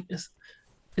 and I'm like, is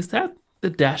that the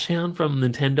Dash Hound from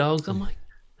Nintendogs? I'm like,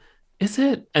 is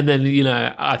it? And then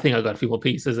I think I got a few more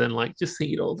pieces and like just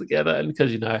see it all together, and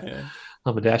because Yeah.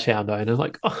 I'm a Dash Hound owner,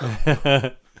 like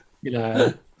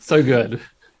so good.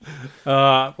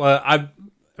 Well, I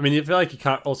mean, you feel like you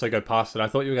can't also go past it. I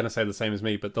thought you were going to say the same as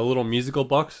me, but the little musical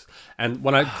box, and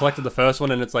when I collected the first one,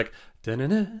 and it's like, Song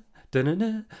of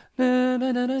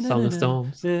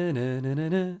Storms. So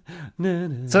I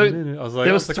was like,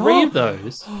 there was 3 of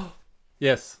those.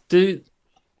 Yes.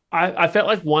 I felt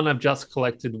like one I've just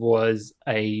collected was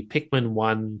a Pikmin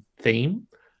 1 theme.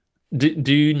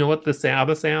 Do you know what the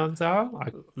other sounds are?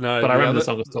 No, but I remember the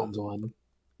Song of Storms one.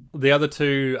 The other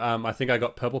 2, I think I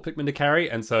got purple Pikmin to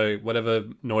carry, and so whatever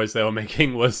noise they were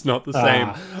making was not the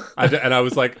same. And I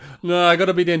was like, no, I got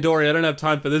to be Dandori. I don't have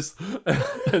time for this.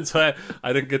 And so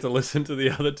I didn't get to listen to the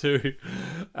other 2.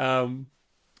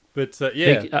 But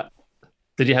yeah.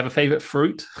 Did you have a favorite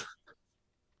fruit?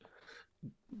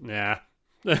 Nah.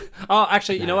 Oh,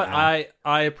 actually, you know what? I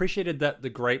appreciated that the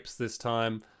grapes this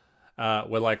time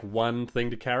were like one thing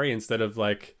to carry instead of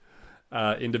like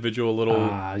individual little...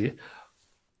 Yeah.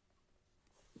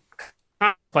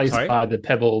 Replaced by the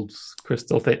pebbles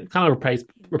crystal thing, kind of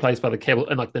replaced by the cable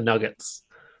and like the nuggets.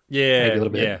 Yeah, maybe a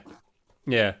little bit.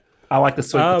 Yeah. I like the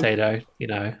sweet potato.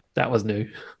 That was new.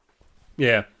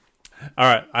 Yeah.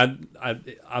 All right.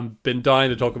 I've been dying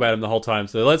to talk about him the whole time,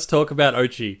 so let's talk about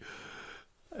Ochi.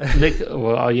 Nick,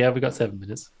 well, yeah, we got 7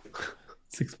 minutes.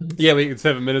 6 minutes. Yeah, we got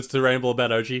 7 minutes to ramble about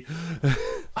Ochi.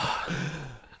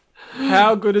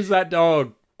 How good is that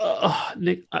dog?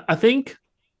 Nick, I think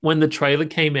when the trailer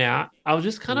came out, I was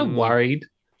just kind of worried.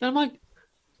 And I'm like,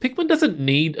 Pikmin doesn't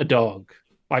need a dog.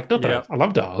 Like, not that I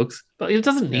love dogs, but it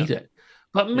doesn't need it.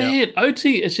 But man,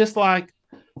 Ochi is just like,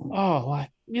 we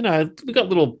got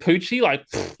little Poochie. Like,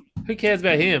 who cares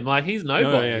about him? Like, he's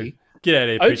nobody. Get out of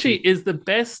here, Ochi is the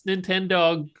best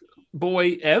Nintendo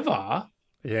boy ever.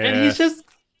 Yeah. And he's just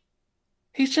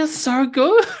so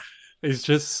good. He's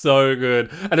just so good.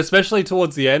 And especially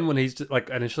towards the end when he's just, like,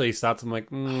 initially he starts, I'm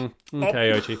like, okay,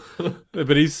 Ochi.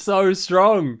 But he's so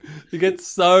strong. He gets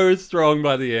so strong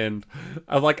by the end.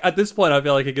 I'm like, at this point, I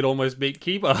feel like he could almost beat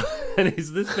Keeper. And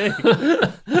he's this big. You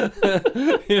know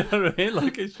what I mean?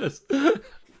 Like, it's just...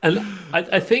 And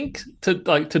I think to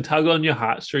tug on your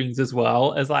heartstrings as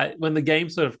well, as like when the game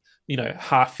sort of,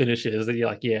 half finishes and you're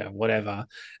like, yeah, whatever.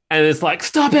 And it's like,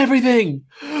 stop everything.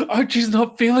 Ochi's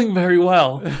not feeling very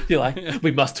well. You're like,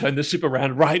 we must turn the ship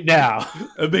around right now.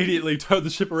 Immediately turn the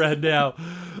ship around now.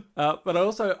 But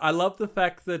I love the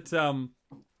fact that,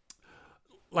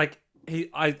 I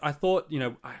thought,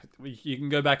 you can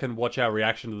go back and watch our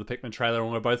reaction to the Pikmin trailer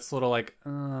and we're both sort of like,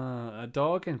 a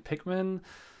dog and Pikmin?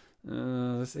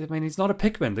 He's not a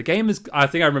Pikmin. The game is... I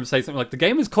think I remember saying something like, the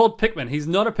game is called Pikmin. He's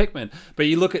not a Pikmin. But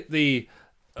you look at the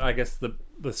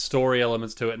story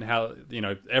elements to it and how,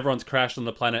 everyone's crashed on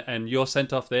the planet and you're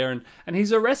sent off there and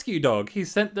he's a rescue dog.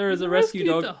 He's sent there as a rescue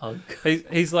dog.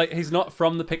 He's not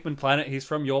from the Pikmin planet. He's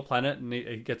from your planet and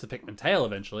he gets a Pikmin tail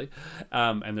eventually.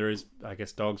 And there is, I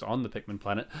guess, dogs on the Pikmin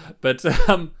planet. But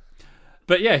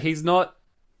yeah, he's not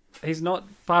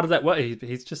part of that way.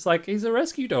 He's just like, he's a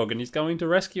rescue dog and he's going to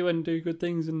rescue and do good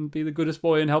things and be the goodest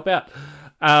boy and help out.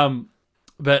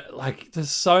 But like, there's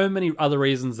so many other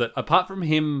reasons that apart from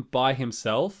him by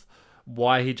himself,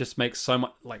 why he just makes so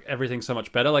much, like, everything so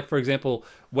much better. Like, for example,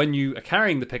 when you are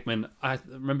carrying the Pikmin, I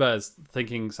remember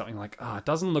thinking something like, it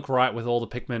doesn't look right with all the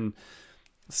Pikmin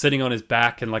sitting on his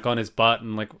back and like on his butt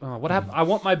and like, oh, what happened? I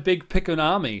want my big Pikmin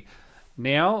army.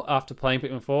 Now, after playing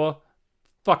Pikmin 4,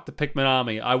 fuck the Pikmin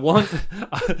army. I want,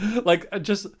 like,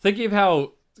 just thinking of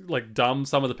how like dumb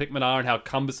some of the Pikmin are and how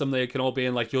cumbersome they can all be,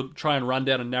 and like you'll try and run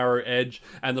down a narrow edge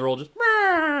and they're all just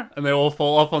and they all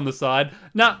fall off on the side.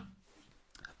 Nah,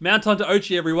 mount onto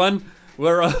Ochi, everyone.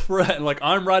 We're and like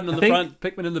I'm riding on the front,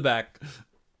 Pikmin in the back.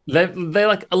 They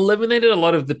like eliminated a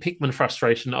lot of the Pikmin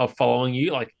frustration of following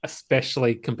you, like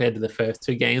especially compared to the first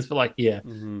two games. But like, yeah,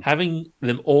 having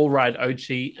them all ride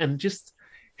Ochi and just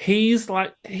he's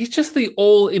just the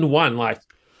all in one. Like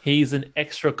he's an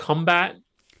extra combat,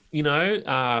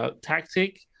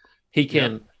 tactic. He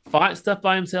can fight stuff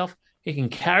by himself. He can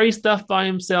carry stuff by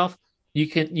himself.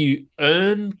 You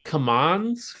earn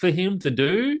commands for him to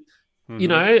do.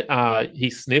 He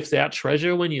sniffs out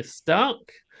treasure when you're stuck,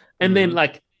 and then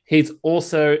like he's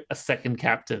also a second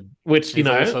captain, which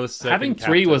having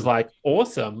three was like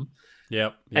awesome.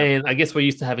 Yep. And I guess we're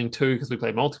used to having two because we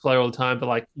play multiplayer all the time. But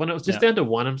like when it was just down to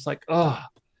one, I'm just like, oh,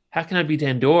 how can I be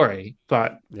Dandori?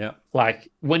 But like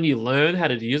when you learn how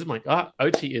to use them, like,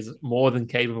 Ochi is more than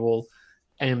capable,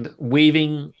 and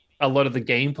weaving a lot of the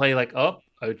gameplay, like,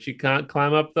 Ochi can't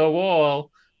climb up the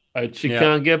wall. Ochi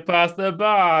can't get past the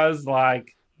bars.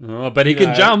 Like, but he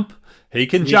can jump. He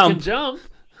can jump. Jump.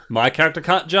 My character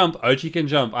can't jump. Ochi can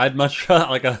jump. I'd much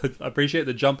like I appreciate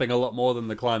the jumping a lot more than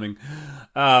the climbing.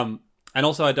 And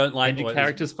also I don't like and your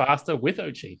character's faster with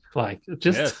Ochi. Like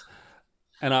just. Yes.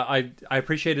 And I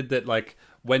appreciated that, like,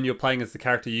 when you're playing as the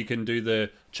character, you can do the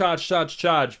charge,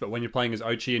 but when you're playing as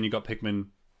Ochi and you got Pikmin,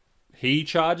 he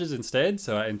charges instead.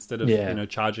 So instead of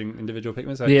charging individual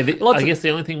Pikmin. So I guess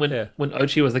the only thing when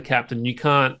Ochi was the captain, you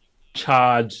can't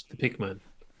charge the Pikmin.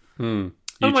 You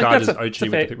charge as Ochi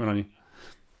with the Pikmin on you.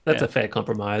 That's a fair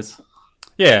compromise.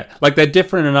 Yeah, like they're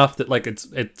different enough that like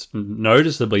it's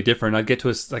noticeably different. I'd get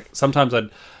to sometimes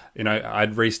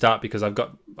I'd restart because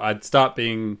I'd start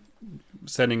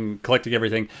collecting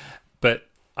everything, but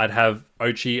I'd have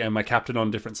Ochi and my captain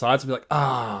on different sides and be like,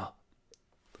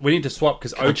 we need to swap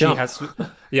because Ochi has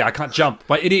I can't jump.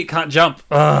 My idiot can't jump.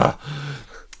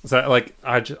 So like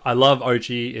I love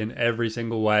Ochi in every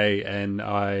single way, and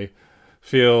I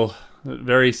feel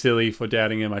very silly for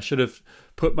doubting him. I should have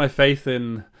put my faith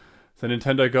in the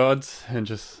Nintendo gods and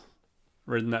just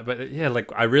ridden that. But yeah,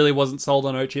 like I really wasn't sold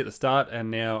on Ochi at the start, and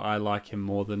now I like him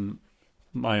more than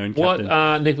my own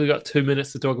captain. Nick, we got 2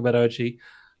 minutes to talk about Ochi.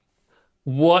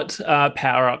 What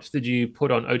power-ups did you put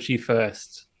on Ochi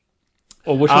first?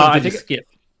 Or which one did you skip?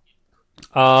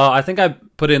 I think I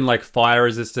put in like fire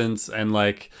resistance and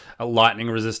like a lightning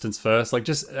resistance first, like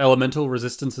just elemental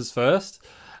resistances first.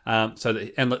 So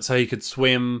he could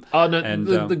swim. Oh no, and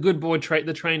the good boy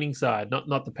the training side,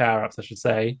 not the power-ups, I should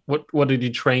say. What did you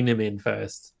train him in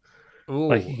first? Ooh,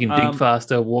 like he can dig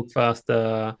faster, walk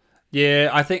faster. Yeah,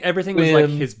 I think everything was like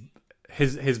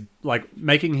his like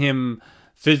making him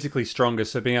physically stronger,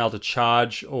 so being able to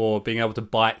charge or being able to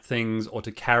bite things or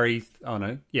to carry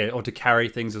or to carry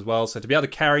things as well. So to be able to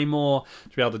carry more,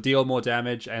 to be able to deal more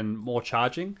damage and more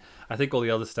charging. I think all the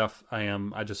other stuff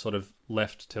I just sort of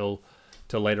left till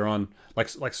later on.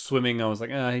 Like swimming, I was like,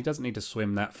 he doesn't need to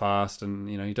swim that fast, and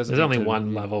he doesn't. There's only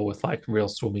one level with like real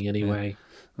swimming anyway.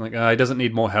 Yeah. Like he doesn't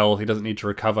need more health. He doesn't need to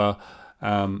recover.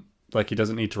 He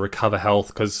doesn't need to recover health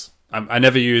because I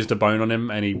never used a bone on him,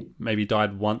 and he maybe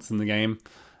died once in the game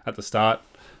at the start.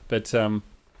 But What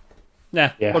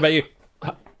about you?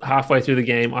 Halfway through the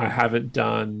game, I haven't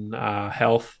done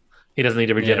health. He doesn't need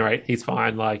to regenerate. He's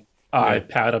fine. Like I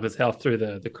powered up his health through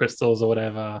the crystals or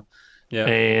whatever. Yeah,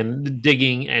 and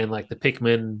digging and like the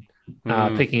Pikmin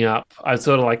picking up. I was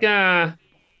sort of like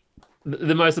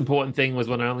The most important thing was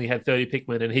when I only had 30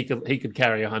 Pikmin and he could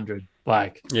carry 100.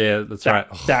 Like that's right.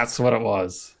 That's what it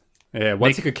was. Yeah,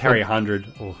 once he could carry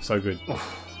 100, so good.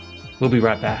 We'll be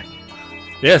right back.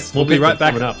 Yes, we'll be right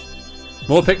back. Coming up.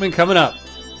 More Pikmin coming up.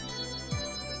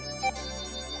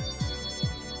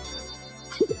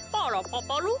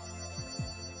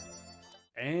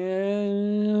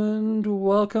 And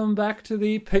welcome back to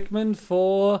the Pikmin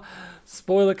 4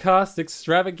 Spoilercast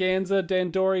Extravaganza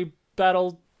Dandori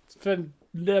Battle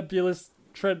Nebulous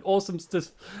Awesome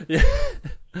stuff. Yeah.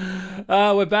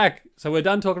 We're back. So we're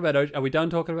done talking about Ochi. Are we done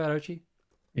talking about Ochi?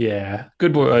 Yeah.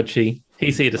 Good boy Ochi.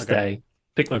 He's here to stay.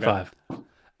 Pikmin 5.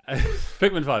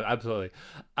 Pikmin 5, absolutely.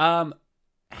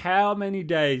 How many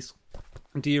days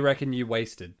do you reckon you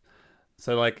wasted?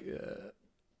 So like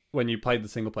when you played the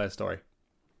single player story?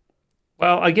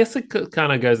 Well, I guess it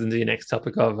kind of goes into your next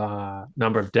topic of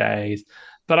number of days.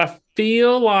 But I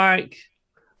feel like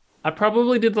I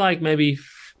probably did like maybe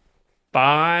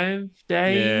 5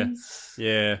 days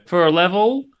yeah. for a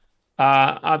level.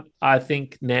 I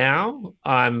think now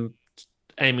I'm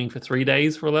aiming for 3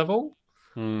 days for a level.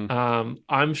 Mm,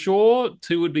 I'm sure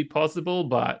two would be possible,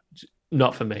 but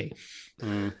not for me.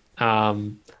 mm,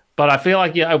 Um, but I feel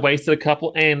like I wasted a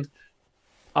couple, and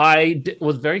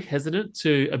was very hesitant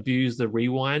to abuse the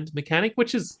rewind mechanic,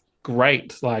 which is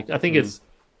great. Like I think mm, it's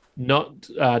not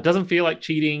doesn't feel like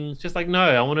cheating. It's just like no,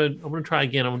 I want to try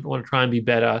again. I want to try and be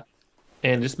better,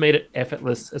 and just made it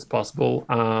effortless as possible.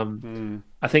 mm,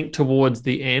 I think towards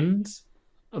the end,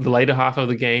 the later half of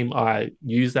the game, I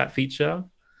used that feature.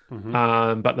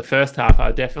 mm-hmm, But the first half,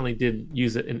 I definitely didn't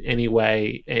use it in any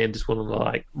way and just wanted to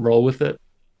like roll with it.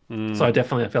 So mm,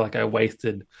 I feel like I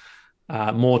wasted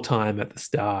more time at the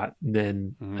start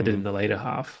than I did in mm. the later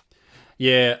half.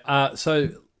 Yeah. So,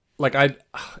 like,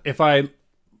 if I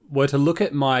were to look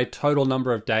at my total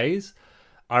number of days,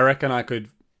 I reckon I could,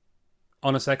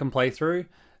 on a second playthrough,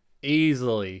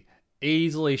 easily,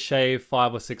 easily shave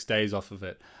 5 or 6 days off of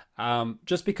it.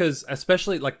 Just because,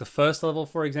 especially like the first level,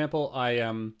 for example,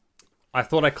 I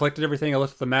thought I collected everything. I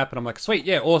looked at the map and I'm like, sweet,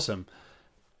 yeah, awesome.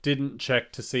 Didn't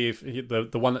check to see if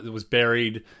the one that was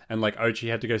buried and like Ochi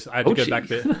had to go. I had to go back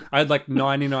there. I had like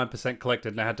 99%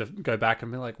 collected, and I had to go back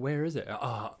and be like, "Where is it?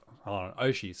 Oh, hold on,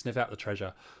 Ochi, sniff out the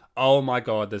treasure." Oh my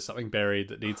god, there's something buried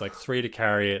that needs like 3 to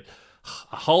carry it.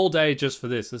 A whole day just for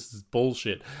this. This is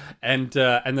bullshit. And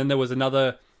then there was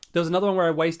another. There was another one where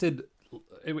I wasted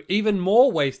even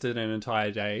more wasted an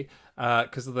entire day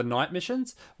because of the night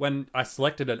missions. When I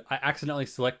selected it, I accidentally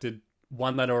selected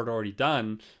one that I'd already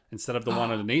done instead of the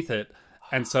one underneath it.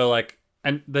 And so like,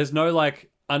 and there's no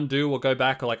like undo or go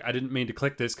back or like, I didn't mean to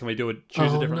click this. Can we do it?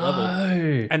 Choose a different level.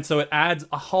 And so it adds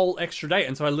a whole extra day.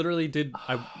 And so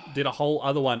I did a whole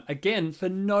other one again for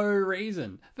no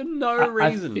reason. For no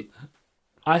reason.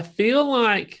 I feel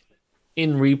like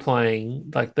in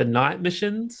replaying like the night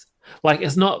missions, like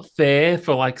it's not fair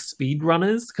for like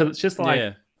speedrunners because it's just like,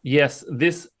 Yeah. yes,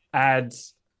 this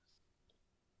adds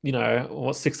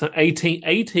what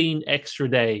 18 extra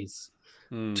days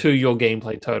Mm, to your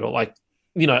gameplay total. Like,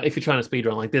 if you're trying to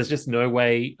speedrun, like there's just no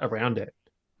way around it.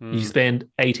 You mm, spend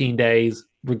 18 days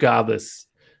regardless,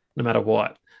 no matter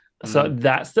what. So mm.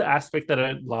 that's the aspect that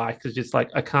I don't like. It's just like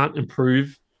I can't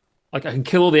improve. Like I can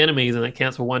kill all the enemies and it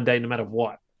counts for one day no matter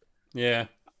what. Yeah.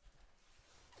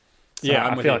 So Yeah,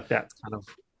 I'm I with feel you. like that's kind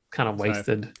of So,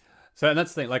 wasted. so and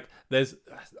that's the thing. Like, there's,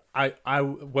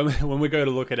 when we go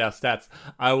to look at our stats,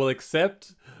 I will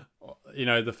accept,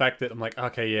 the fact that I'm like,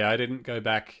 okay, yeah, I didn't go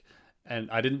back and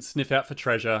I didn't sniff out for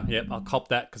treasure. Yep, I'll cop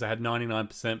that because I had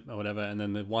 99% or whatever, and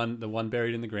then the one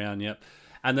buried in the ground. Yep,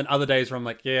 and then other days where I'm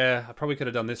like, yeah, I probably could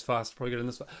have done this fast, probably could have done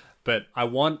this fast, but I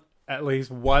want at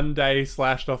least one day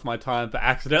slashed off my time for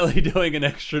accidentally doing an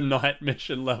extra night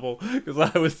mission level because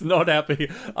I was not happy.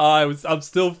 I'm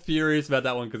still furious about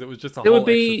that one because it was just a There would whole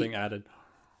extra be thing added.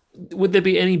 would there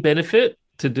be any benefit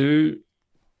to do you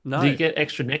No, get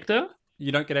extra nectar?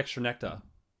 you don't get extra nectar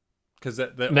because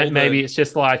they're all Maybe the it's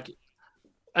just like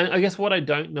I guess what I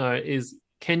don't know is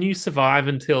can you survive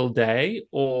until day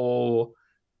or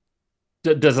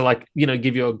does it like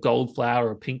give you a gold flower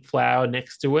or a pink flower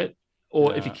next to it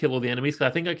or if you uh, kill all the enemies?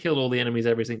 Because I think I killed all the enemies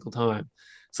every single time,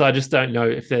 so I just don't know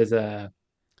if there's a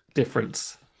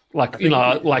difference, I like think if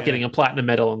you like yeah. getting a platinum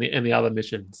medal in the other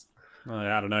missions.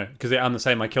 I don't know because I'm the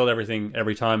same. I killed everything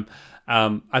every time.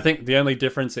 I think the only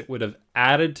difference it would have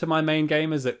added to my main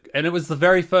game is that, and it was the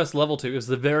very first level too. It was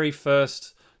the very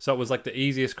first, so it was like the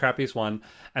easiest, crappiest one,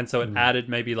 and so it added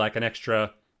maybe like an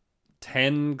extra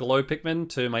 10 glow Pikmin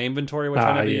to my inventory, which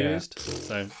I never Yeah. used.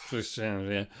 So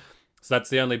yeah, so that's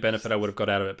the only benefit I would have got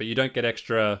out of it. But you don't get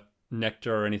extra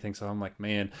nectar or anything. So I'm like,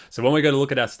 man. So when we go to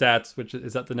look at our stats, which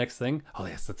is that the next thing? Oh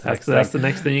yes, that's the next That's thing. the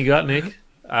next thing you got, Nick.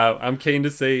 I'm keen to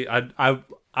see.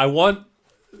 I want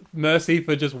mercy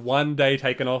for just one day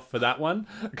taken off for that one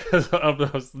because I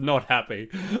was not happy.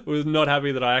 I was not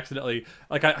happy that I accidentally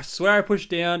I swear I pushed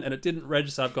down and it didn't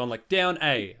register. I've gone like down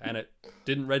A and it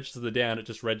didn't register the down. It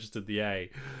just registered the A.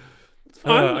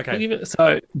 Okay.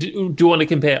 So, do you want to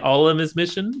compare Oliver's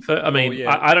mission? I Oh mean,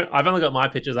 yeah, I don't. I've only got my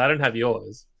pictures. I don't have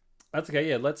yours. that's okay.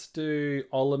 Yeah, let's do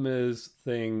Olimer's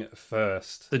thing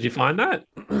first. Did you find that?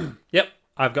 Yep,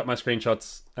 I've got my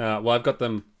screenshots. Well, I've got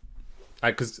them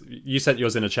because you sent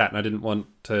yours in a chat, and I didn't want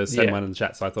to send Yeah. mine in the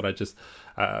chat, so I thought I'd just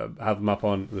have them up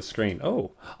on the screen.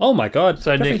 Oh my God!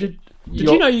 So, Jeffrey, Nick, did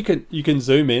you know you can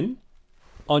zoom in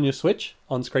on your Switch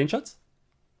on screenshots?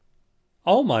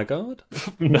 Oh my God!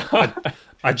 no,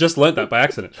 I just learned that by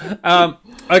accident.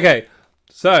 Okay,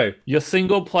 so your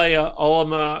single player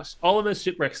Oliver's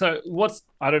shipwreck. So,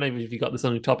 I don't know if you got this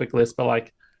on your topic list, but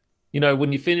like,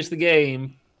 when you finish the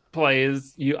game,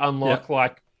 players you unlock yeah,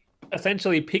 like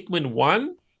essentially Pikmin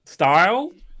 1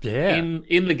 style Yeah.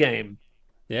 in the game.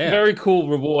 Yeah. Very cool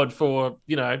reward for,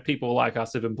 people like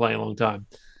us who've been playing a long time.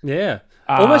 Yeah.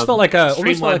 Almost felt like a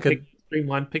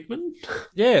streamlined Pikmin.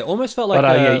 Yeah, almost felt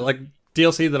like like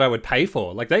DLC that I would pay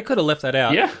for. Like they could have left that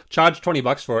out. Yeah. Charged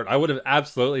 $20 for it. I would have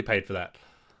absolutely paid for that.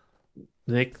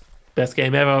 Nick, best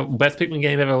game ever, best Pikmin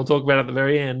game ever. We'll talk about it at the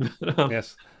very end.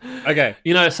 Yes. Okay.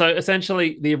 So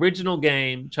essentially, the original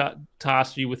game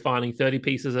tasked you with finding 30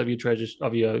 pieces of your treasure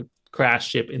of your crash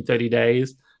ship in 30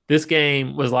 days. This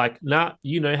game was like, nah,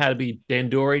 you know how to be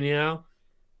Dandori now.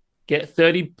 Get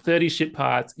 30 ship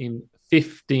parts in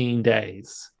 15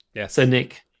 days. Yes. So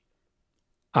Nick,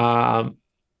 how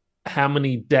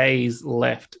many days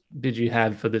left did you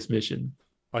have for this mission?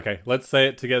 Okay, let's say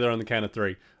it together on the count of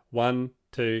 3. 1,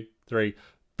 2, 3,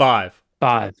 5.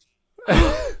 5.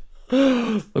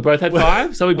 We both had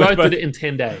 5, so we both did it in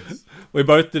 10 days. We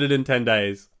both did it in 10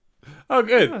 days. Oh,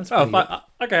 good.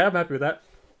 Okay, I'm happy with that.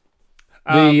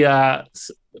 The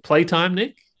playtime,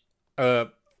 Nick?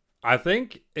 I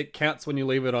think it counts when you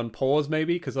leave it on pause,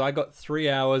 maybe, because I got 3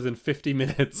 hours and 50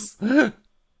 minutes.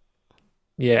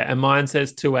 Yeah, and mine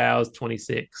says 2 hours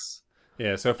 26.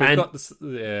 Yeah, so if we've got this,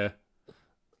 yeah,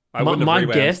 my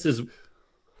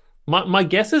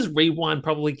guess is rewind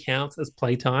probably counts as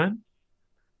playtime.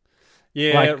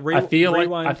 Yeah, I feel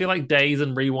like days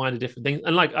and rewind are different things,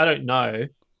 and like I don't know,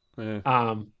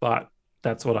 but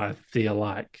that's what I feel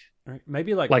like.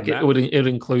 Maybe like it would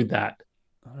include that.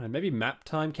 I don't know, maybe map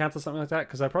time counts or something like that,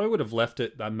 because I probably would have left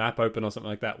the map open or something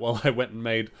like that while I went and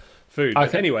made food. Okay.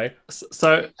 But anyway.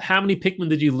 So how many Pikmin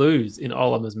did you lose in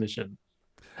Oliver's mission?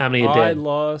 How many are dead?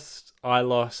 I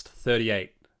lost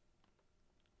 38.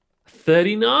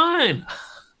 39.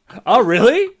 Oh,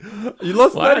 really? You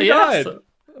lost 39? Yes.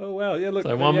 Oh, wow. Yeah, look. So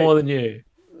 38. One more than you.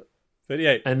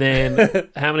 38. And then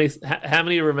how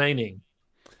many remaining?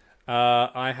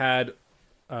 I had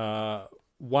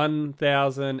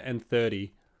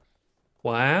 1,030.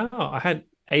 Wow, I had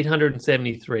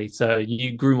 873. So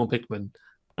you grew more Pikmin,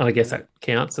 and I guess that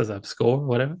counts as a score or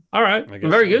whatever. All right,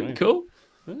 very good, right. Cool.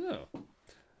 Oh.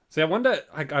 See, I wonder.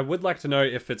 I would like to know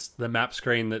if it's the map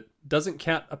screen that doesn't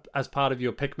count as part of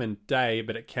your Pikmin day,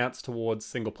 but it counts towards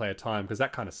single player time, because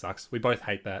that kind of sucks. We both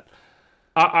hate that.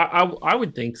 I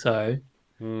would think so,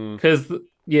 because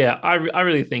I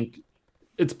really think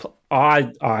it's.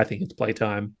 I think it's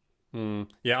playtime.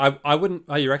 Yeah, I wouldn't.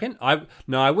 Oh, you reckon? I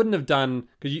wouldn't have done,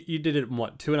 because you did it in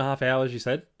what, 2.5 hours? You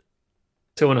said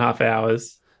 2.5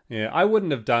 hours. Yeah, I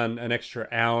wouldn't have done an extra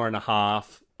hour and a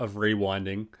half of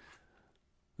rewinding.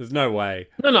 There's no way.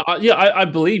 No. Yeah, I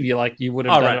believe you. Like you would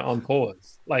have done it on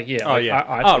pause. Like yeah. Oh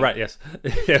yeah. Right. Yes.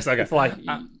 Yes. Okay. It's like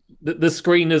the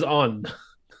screen is on.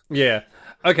 Yeah.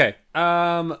 Okay.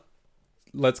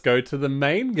 Let's go to the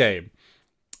main game.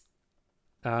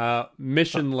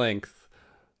 Mission length.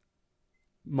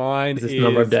 Mine is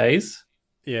number of days.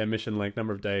 Yeah, mission length,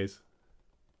 number of days.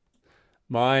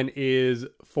 Mine is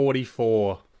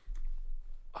 44.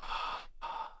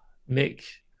 Nick.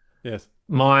 Yes.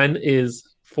 Mine is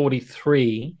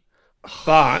 43.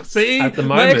 But see, at the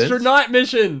moment, my extra night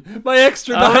mission. My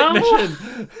extra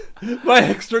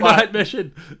night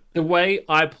mission. The way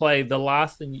I play, the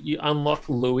last thing you unlock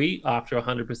Louis after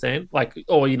 100%,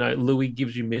 Louis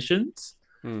gives you missions.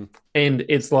 And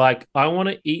it's like, I want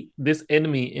to eat this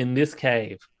enemy in this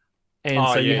cave.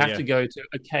 And you have to go to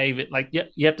a cave.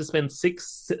 You have to spend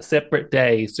 6 separate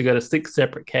days to go to 6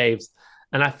 separate caves.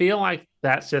 And I feel like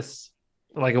that's just,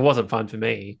 like, it wasn't fun for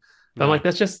me. But I'm like,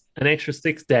 that's just an extra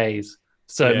 6 days.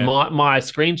 So my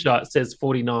screenshot says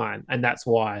 49. And that's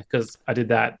why, because I did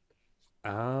that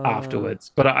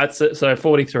afterwards. But so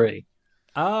 43.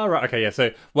 Right. Okay. Yeah.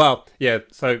 So,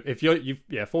 So if you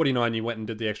 49, you went and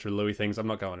did the extra Louis things. I'm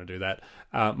not going to do that.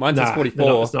 Mine says 44.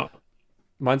 No, it's not.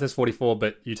 Mine says 44,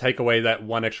 but you take away that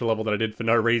one extra level that I did for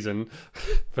no reason,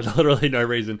 for literally no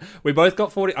reason. We both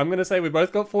got 40. I'm going to say we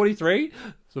both got 43.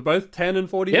 So both 10 and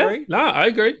 43. Yeah. No, I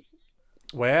agree.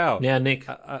 Wow. Now, Nick,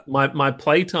 my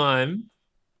playtime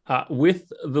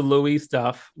with the Louis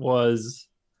stuff was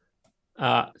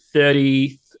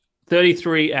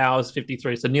 33 hours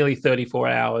 53, so nearly 34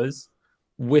 hours.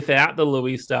 Without the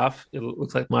Louis stuff, it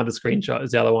looks like my other screenshot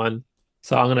is the other one.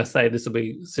 So I'm going to say this will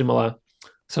be similar.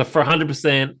 So for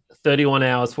 100%, 31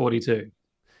 hours 42.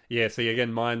 Yeah, so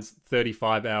again, mine's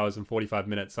 35 hours and 45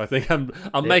 minutes. So I think I'm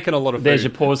making a lot of food. There's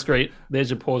your pause screen. There's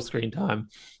your pause screen time.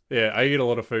 Yeah, I eat a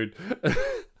lot of food.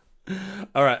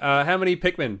 All right, how many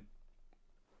Pikmin?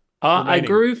 I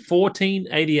grew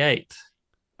 1488.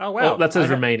 Oh, wow. That says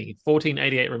remaining.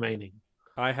 1488 remaining.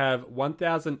 I have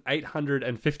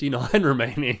 1,859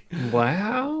 remaining.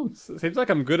 Wow. Seems like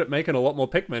I'm good at making a lot more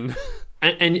Pikmin.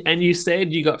 And you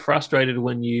said you got frustrated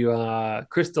when you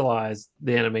crystallized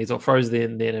the enemies or froze the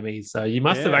enemies. So you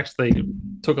must have actually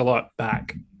took a lot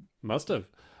back. Must have.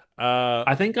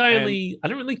 I think I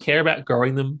don't really care about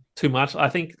growing them too much. I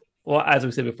think, well, as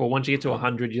we said before, once you get to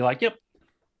 100, you're like, yep,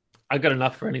 I got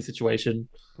enough for any situation.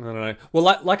 I don't know.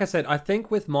 Well, like I said, I think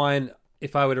with mine,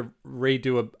 if I were to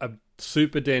redo a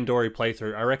super Dandori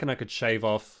playthrough, I reckon I could shave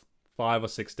off 5 or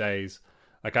 6 days.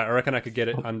 Like I reckon I could get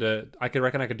it under. I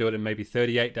could do it in maybe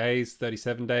 38 days,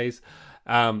 37 days.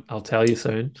 I'll tell you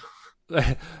soon.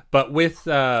 But with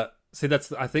see,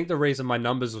 I think the reason my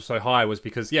numbers were so high was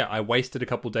because I wasted a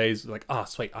couple days. Like, oh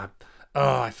sweet,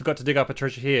 I forgot to dig up a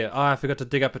treasure here. Oh, I forgot to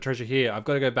dig up a treasure here. I've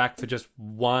got to go back for just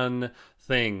one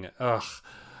thing. Ugh.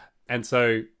 And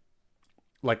so,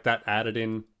 like, that added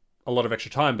in a lot of extra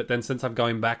time. But then since I'm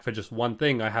going back for just one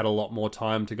thing, I had a lot more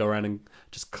time to go around and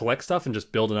just collect stuff and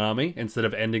just build an army instead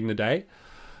of ending the day.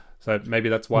 So maybe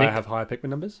that's why I have higher Pikmin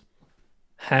numbers.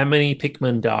 How many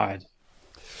Pikmin died?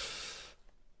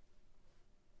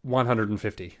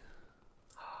 150.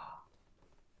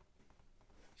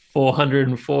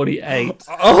 448.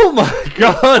 Oh my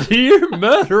god, you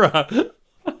murderer!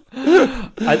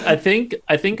 I think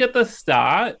at the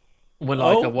start when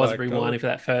I was rewinding for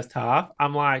that first half,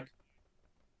 I'm like,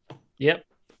 yep,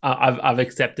 I've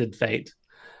accepted fate.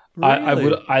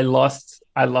 Really? I lost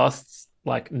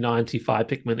like 95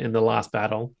 Pikmin in the last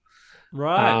battle.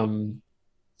 Right.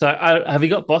 So have you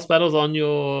got boss battles on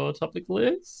your topic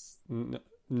list?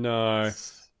 No.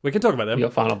 We can talk about them. Your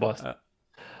final boss.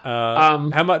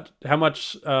 How much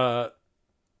oh,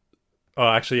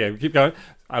 actually, keep going.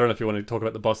 I don't know if you want to talk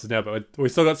about the bosses now, but we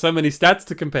still got so many stats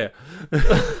to compare.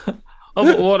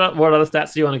 What other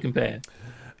stats do you want to compare?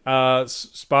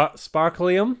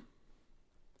 Sparklium.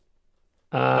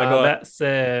 That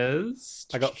says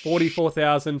I got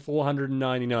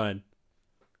 44,499.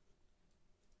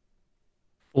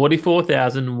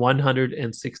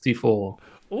 44,164.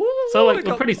 So like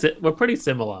we're pretty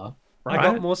similar. Right? I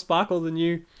got more sparkle than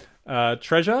you.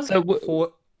 Treasure. So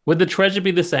would the treasure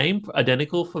be the same,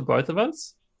 identical for both of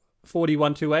us?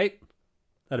 4128.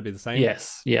 That'd be the same.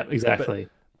 Yes. Yeah. Exactly.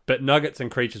 But nuggets and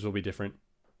creatures will be different,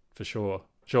 for sure.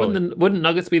 Wouldn't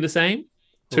nuggets be the same?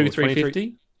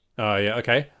 350. Oh yeah.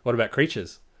 Okay. What about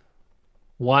creatures?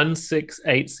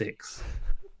 1686.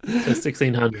 So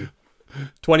 1600.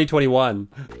 2021.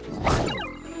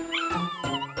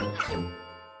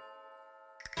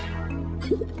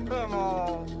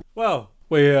 Well,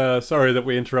 we're sorry that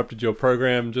we interrupted your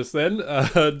program just then.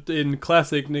 In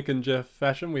classic Nick and Jeff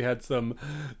fashion, we had some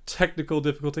technical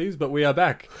difficulties, but we are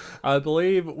back. I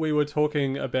believe we were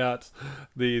talking about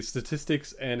the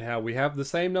statistics and how we have the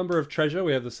same number of treasure,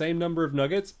 we have the same number of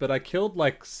nuggets, but I killed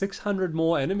like 600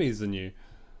 more enemies than you.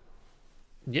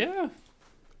 Yeah.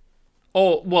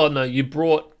 Oh, well, no, you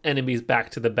brought enemies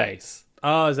back to the base.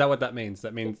 Oh, is that what that means?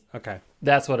 That means, okay.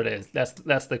 That's what it is.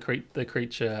 That's the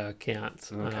creature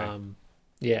count. Okay.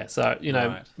 Yeah, so,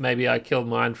 Right. maybe I killed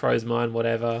mine, froze mine,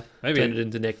 whatever, turned it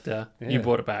into nectar. Yeah. You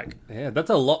brought it back. Yeah,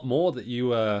 that's a lot more that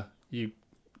you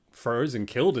froze and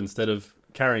killed instead of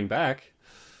carrying back.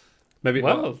 Maybe.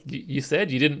 Well, you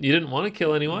said you didn't want to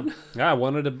kill anyone. Yeah, I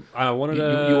wanted you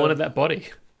wanted that body.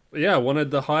 Yeah, I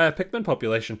wanted the higher Pikmin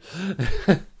population.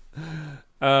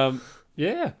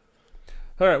 Yeah.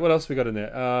 All right, what else we got in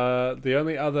there? The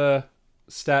only other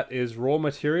stat is raw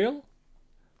material.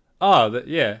 Oh,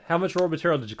 yeah. How much raw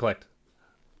material did you collect?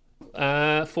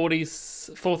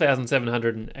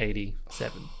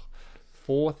 4,787.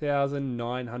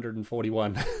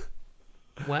 4,941.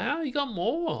 Wow, you got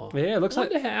more. Yeah, it looks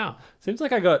like how. Seems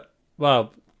like I got.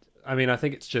 Well, I mean, I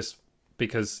think it's just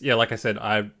because, like I said,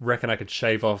 I reckon I could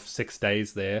shave off 6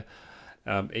 days there.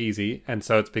 Easy, and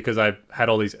so it's because I had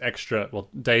all these extra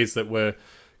days that were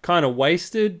kind of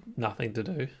wasted, nothing to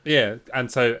do. Yeah,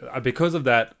 and so because of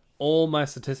that, all my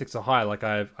statistics are high. Like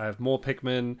I have more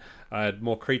Pikmin, I had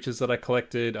more creatures that I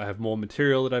collected, I have more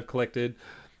material that I've collected,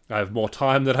 I have more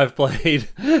time that I've played.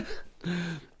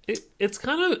 It's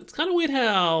kind of weird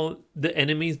how the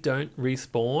enemies don't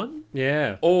respawn.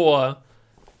 Yeah, or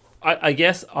I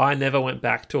guess I never went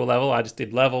back to a level. I just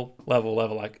did level.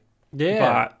 Like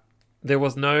but there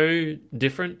was no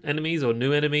different enemies or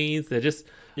new enemies. They're just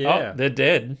they're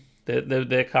dead.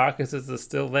 Their carcasses are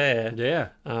still there. Yeah.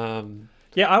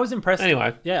 Yeah, I was impressed.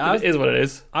 Anyway, it is what it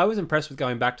is. I was impressed with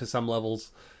going back to some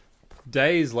levels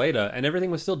days later, and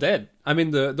everything was still dead. I mean,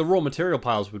 the raw material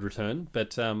piles would return,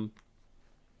 but all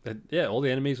the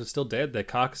enemies were still dead. Their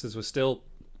carcasses were still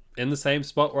in the same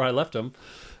spot where I left them.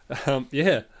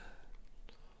 Yeah.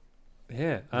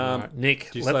 Yeah. Right.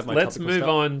 Nick, let's move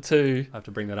on to... I have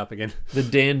to bring that up again. The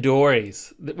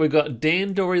Dandoris. We've got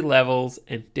Dandori levels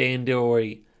and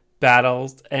Dandori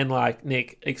battles. And, like,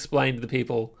 Nick, explain to the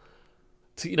people...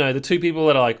 the two people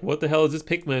that are like, what the hell is this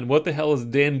Pikmin? What the hell is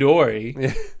Dandori?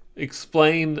 Yeah.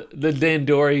 Explain the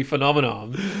Dandori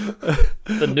phenomenon.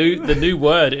 the new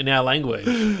word in our language.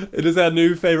 It is our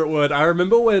new favorite word. I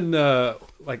remember when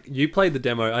you played the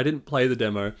demo. I didn't play the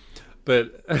demo,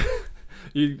 but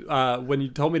when you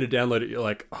told me to download it, you're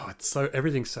like, oh,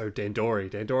 everything's so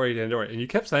Dandori, and you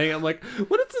kept saying it. I'm like,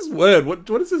 what is this word? What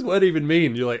does this word even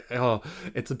mean? You're like, oh,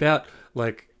 it's about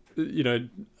like,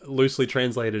 loosely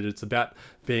translated, it's about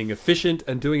being efficient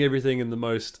and doing everything in the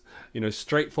most,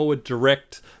 straightforward,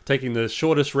 direct, taking the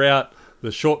shortest route,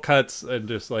 the shortcuts, and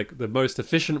just like the most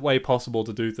efficient way possible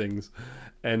to do things.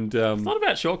 And it's not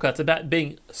about shortcuts, it's about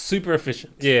being super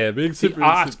efficient. Yeah, being super. The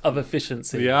art of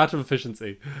efficiency. The art of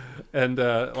efficiency, and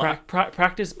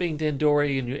practice being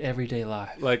Dandori in your everyday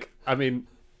life. Like, I mean,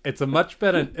 it's a much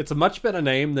better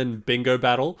name than Bingo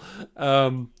Battle.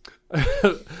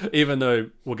 Even though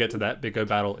we'll get to that, Bingo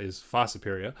Battle is far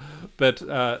superior. But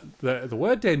the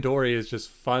word Dandori is just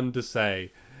fun to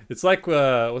say. It's like,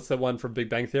 what's that one from Big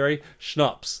Bang Theory?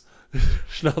 Schnapps.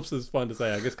 Schnapps is fun to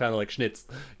say. I guess kind of like Schnitz,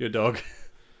 your dog.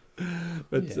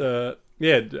 But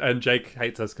and Jake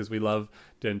hates us because we love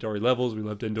Dandori levels, we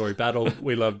love Dandori Battle,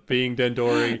 we love being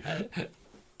Dandori.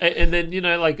 And then,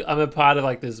 I'm a part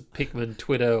of, this Pikmin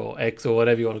Twitter or X or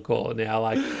whatever you want to call it now,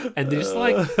 and they're just,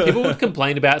 people would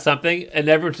complain about something, and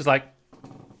everyone's just like,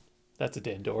 that's a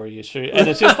Dandori issue. And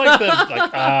it's just so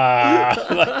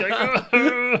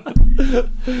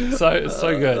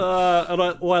good. And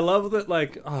I love that,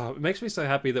 it makes me so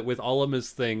happy that with Olima's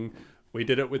thing, we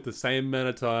did it with the same amount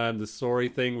of time. The story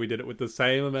thing, we did it with the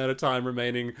same amount of time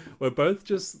remaining. We're both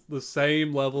just the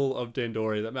same level of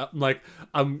Dandori.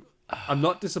 I'm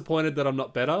not disappointed that I'm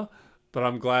not better, but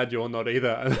I'm glad you're not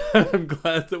either. I'm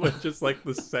glad that we're just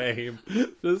the same.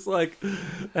 Just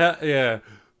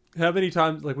how many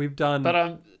times we've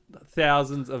done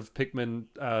thousands of Pikmin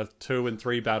 2 and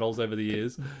 3 battles over the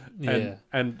years.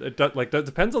 And it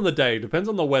depends on the day, depends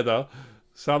on the weather.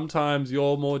 Sometimes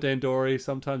you're more Dandori,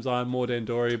 sometimes I'm more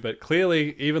Dandori, but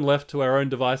clearly, even left to our own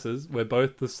devices, we're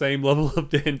both the same level of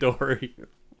Dandori.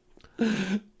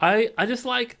 I just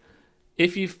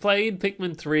if you've played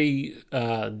Pikmin 3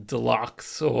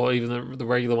 Deluxe or even the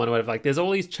regular one or whatever, there's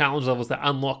all these challenge levels that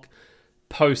unlock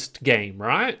post-game,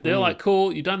 right? They're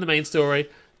cool, you've done the main story.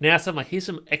 Now here's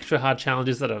some extra hard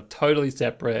challenges that are totally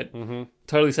separate,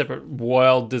 totally separate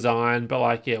world design, but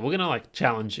we're going to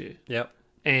challenge you. Yep.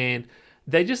 And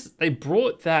they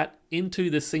brought that into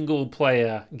the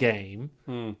single-player game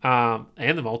and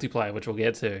the multiplayer, which we'll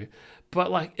get to.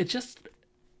 But it's just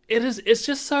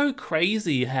so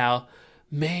crazy how...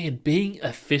 Man, being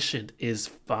efficient is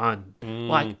fun.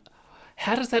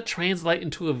 How does that translate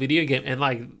into a video game?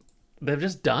 And they've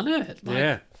just done it.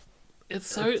 It's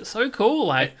so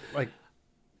cool. And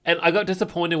I got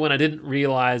disappointed when I didn't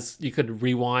realize you could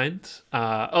rewind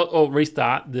or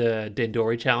restart the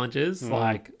Dandori challenges.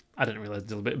 I didn't realize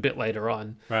until a bit later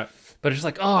on. Right. But it's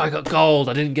oh, I got gold.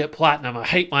 I didn't get platinum. I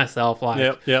hate myself.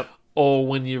 Yep. Or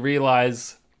when you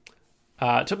realize.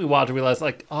 It took me a while to realize,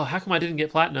 oh, how come I didn't get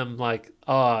platinum?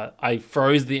 I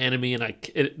froze the enemy and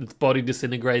its body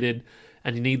disintegrated,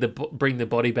 and you need to bring the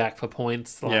body back for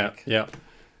points. Yeah.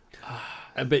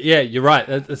 But yeah, you're right.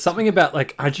 There's something about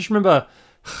I just remember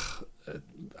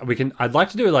I'd like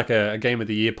to do a Game of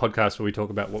the Year podcast where we talk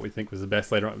about what we think was the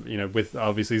best later on. With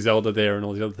obviously Zelda there and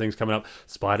all these other things coming up,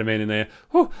 Spider-Man in there.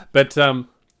 Whew. But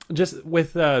just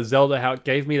with Zelda, how it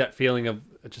gave me that feeling of.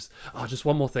 Just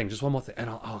one more thing, and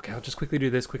I'll just quickly do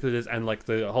this, and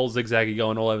the whole zigzaggy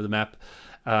going all over the map,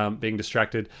 being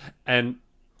distracted, and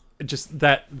just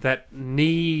that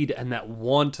need and that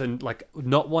want and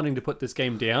not wanting to put this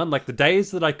game down. The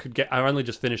days that I could get, I only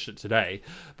just finished it today,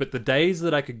 but the days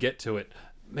that I could get to it,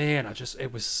 man,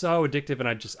 it was so addictive, and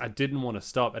I didn't want to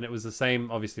stop. And it was the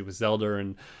same, obviously, with Zelda,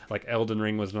 and Elden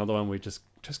Ring was another one we just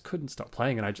couldn't stop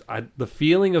playing. And the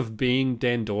feeling of being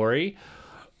Dandori.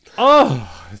 Oh,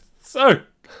 so,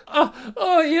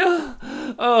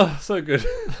 yeah, so good.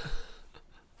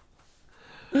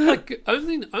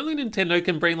 Only Nintendo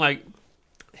can bring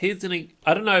here's I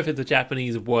don't know if it's a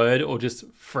Japanese word or just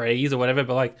phrase or whatever,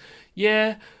 but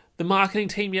the marketing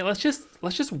team, let's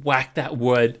just whack that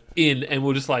word in, and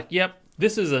we'll just yep,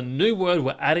 this is a new word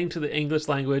we're adding to the English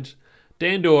language,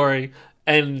 Dandori,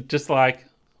 and just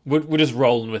we're just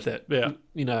rolling with it. Yeah,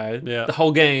 the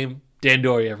whole game.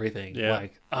 Dandori everything. Yeah.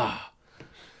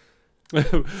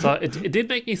 So it did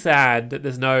make me sad that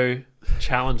there's no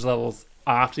challenge levels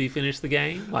after you finish the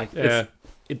game. Like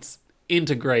it's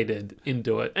integrated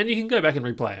into it, and you can go back and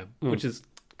replay them, which is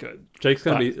good. Jake's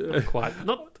gonna be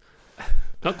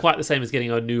not quite the same as getting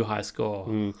a new high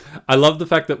score. I love the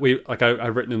fact that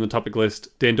I've written in the topic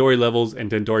list Dandori levels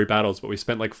and Dandori battles, but we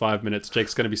spent like 5 minutes.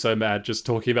 Jake's going to be so mad just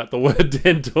talking about the word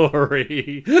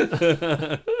Dandori.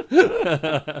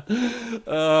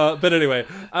 But anyway,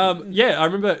 I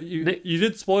remember you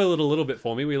did spoil it a little bit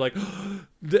for me. We were like,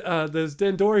 there's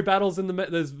Dandori battles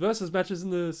there's versus matches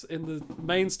in the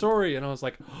main story, and I was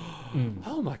like,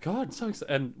 oh my god, so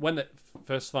excited. And when that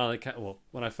first finally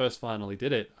when I first finally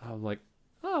did it, I was like,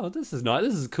 oh, this is nice.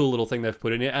 This is a cool little thing they've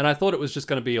put in here. And I thought it was just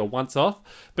going to be a once-off,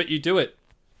 but you do it,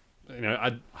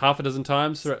 half a dozen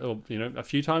times, or a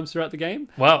few times throughout the game.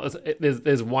 Well,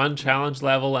 there's one challenge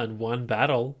level and one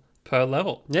battle per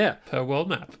level. Yeah, per world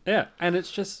map. Yeah, and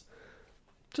it's just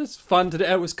fun to do.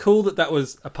 It was cool that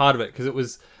was a part of it, because it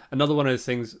was another one of those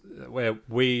things where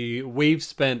we've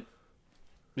spent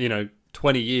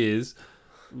 20 years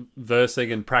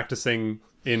versing and practicing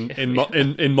in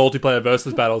multiplayer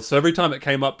versus battles. So every time it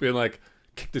came up being like,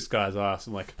 kick this guy's ass,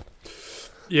 I'm like,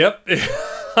 yep.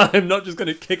 I'm not just going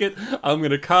to kick it. I'm going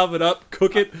to carve it up,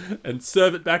 cook it, and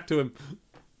serve it back to him.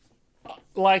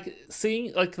 Like,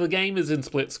 seeing, like, the game is in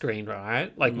split screen,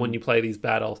 right? Like, when you play these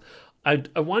battles. I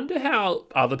wonder how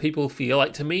other people feel.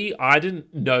 Like, to me, I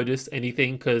didn't notice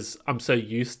anything because I'm so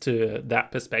used to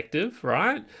that perspective,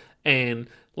 right? And,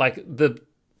 like, the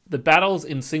battles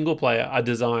in single player are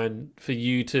designed for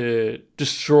you to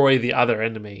destroy the other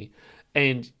enemy,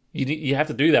 and you have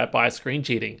to do that by screen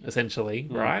cheating, essentially,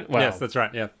 right? Well, yes, that's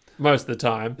right. Yeah, most of the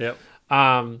time. Yep.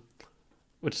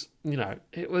 Which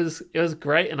it was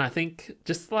great, and I think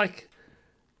just like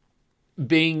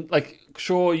being like,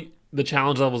 sure, the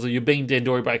challenge levels are you're being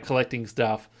Dandori by collecting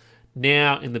stuff.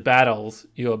 Now in the battles,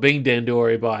 you're being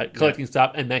Dandori by collecting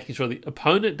stuff and making sure the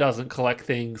opponent doesn't collect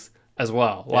things as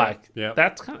well.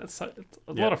 That's kind of it's a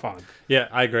lot of fun. Yeah,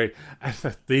 I agree.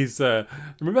 These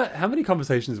remember how many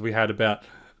conversations we had about,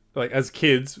 like, as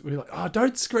kids, we were like, oh,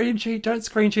 don't screen cheat,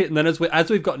 and then as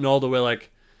we've gotten older, we're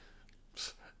like,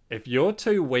 if you're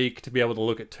too weak to be able to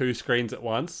look at two screens at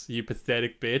once, you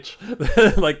pathetic bitch,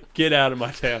 like, get out of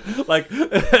my town.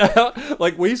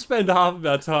 Like we spend half of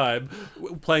our time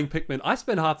playing Pikmin. I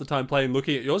spend half the time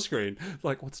looking at your screen.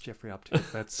 Like, what's Jeffrey up to?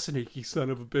 That sneaky son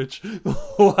of a bitch.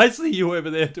 I see you over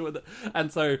there doing that.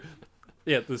 And so,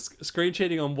 yeah, the screen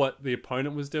cheating on what the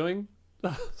opponent was doing,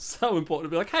 so important to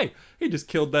be like, hey, he just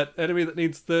killed that enemy that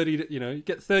needs 30, you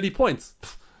get 30 points.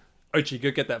 Ochi,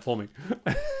 go get that for me.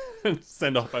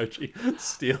 Send off Ochi.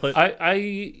 Steal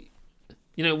it.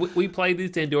 We played these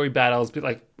Dandori battles, but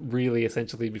like really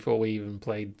essentially before we even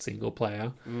played single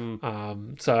player.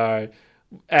 So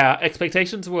our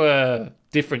expectations were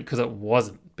different because it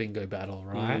wasn't Bingo Battle,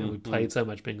 right? And we played so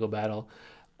much Bingo Battle.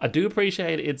 I do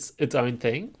appreciate its own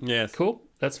thing. Yes. Cool.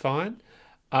 That's fine.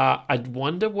 I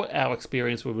wonder what our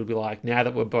experience would be like now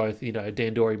that we're both,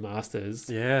 Dandori masters.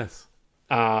 Yes.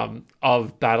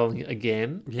 Of battling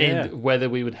again, and whether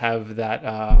we would have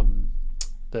that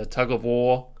the tug of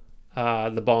war,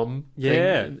 the bomb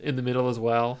thing in the middle as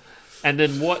well, and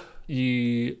then what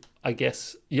you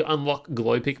unlock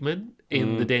glow Pikmin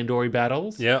in the Dandori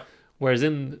battles. Yeah. Whereas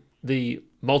in the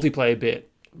multiplayer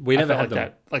bit, we never had them.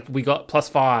 that. Like, we got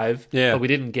 +5, but we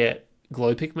didn't get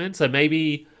glow Pikmin. So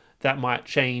maybe that might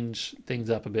change things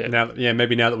up a bit.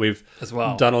 Maybe now that we've as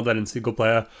well done all that in single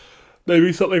player.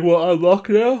 Maybe something will unlock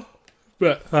now.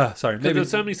 But, maybe there's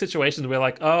so many situations where,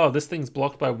 like, oh, this thing's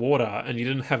blocked by water, and you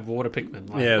didn't have water Pikmin,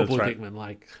 or blue Pikmin,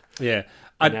 like... Yeah.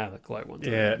 Now the glow ones.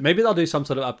 Yeah, maybe they'll do some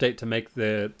sort of update to make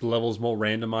the levels more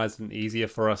randomized and easier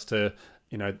for us to,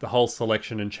 the whole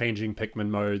selection and changing Pikmin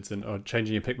modes or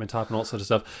changing your Pikmin type and all that sort of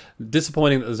stuff.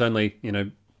 Disappointing that there's only,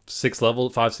 6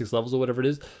 levels or whatever it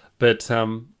is. But,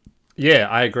 yeah,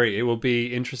 I agree. It will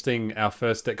be interesting our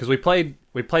first day, because we played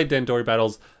Dandori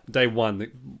battles day one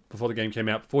before the game came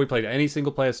out, before we played any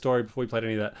single player story, before we played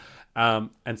any of that,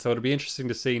 and so it'll be interesting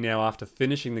to see now after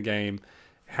finishing the game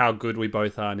how good we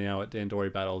both are now at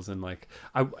Dandori battles. And like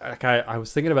I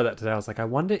was thinking about that today. I was like, I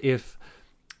wonder if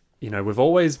we've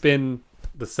always been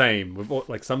the same.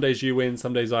 Like, some days you win,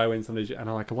 some days I win, some days you, and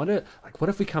I'm like, I wonder, like, what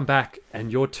if we come back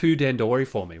and you're too Dandori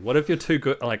for me? What if you're too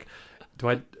good? Like,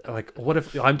 what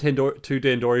if I'm too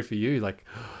Dandori for you? Like,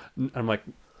 I'm like,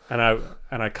 and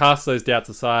I cast those doubts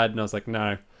aside, and I was like,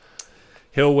 no,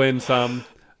 he'll win some,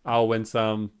 I'll win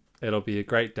some, it'll be a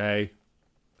great day.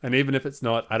 And even if it's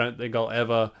not, I don't think I'll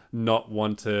ever not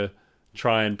want to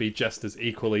try and be just as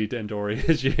equally Dandori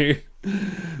as you.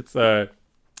 So,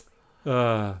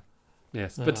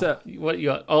 Yes, but what you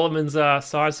got? Oliman's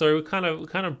side story. We kind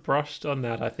of brushed on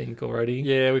that, I think, already.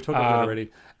 Yeah, we've talked about it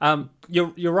already.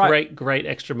 You're right. Great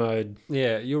extra mode.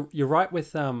 Yeah, you're right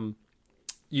with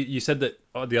You said that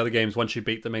the other games, once you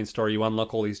beat the main story, you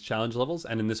unlock all these challenge levels,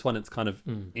 and in this one, it's kind of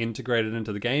integrated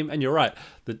into the game. And you're right,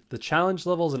 the challenge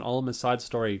levels and Oliman's side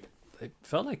story, it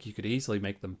felt like you could easily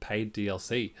make them paid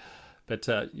DLC. But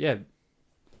yeah,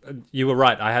 you were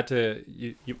right. I had to.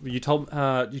 You told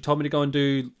me to go and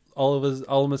do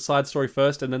Oliman's side story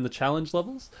first, and then the challenge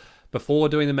levels before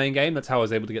doing the main game. That's how I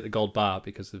was able to get the gold bar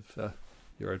because of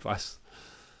your advice.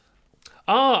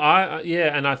 Oh,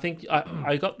 yeah, and I think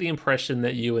I got the impression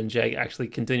that you and Jake actually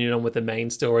continued on with the main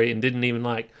story and didn't even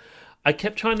like. I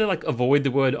kept trying to like avoid the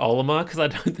word Olimar because I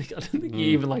don't think you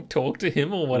even like talked to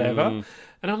him or whatever.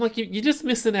 And I'm like, you're just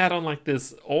missing out on like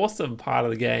this awesome part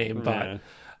of the game. But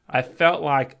I felt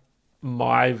like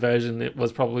my version it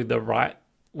was probably the right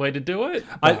way to do it.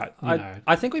 But,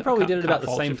 I think we probably did it about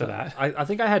the same for that. I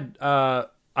think I had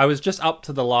I was just up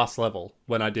to the last level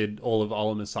when I did all of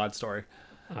Olimar's side story.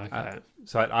 Okay.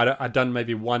 So I'd done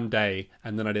maybe one day,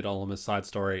 and then I did Olimar's side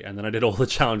story, and then I did all the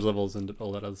challenge levels and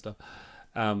all that other stuff.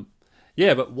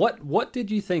 Yeah, but what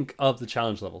did you think of the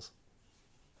challenge levels?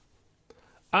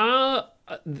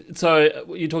 So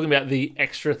you're talking about the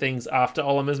extra things after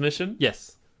Olimar's mission?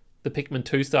 Yes. The Pikmin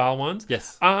 2 style ones?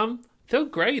 Yes. They're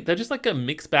great. They're just like a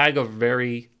mixed bag of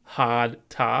very hard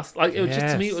tasks. Like it was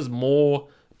just, to me, it was more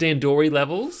Dandori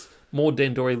levels, more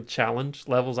Dandori challenge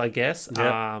levels, I guess.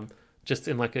 Yep. Just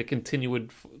in like a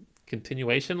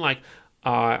continuation. Like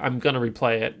I'm gonna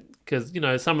replay it because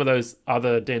some of those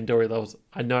other Dandori levels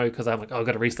I know because I'm like, I've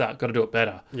got to restart, got to do it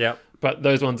better. Yeah. But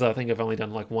those ones I think I've only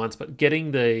done like once. But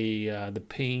getting the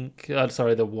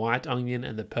the white onion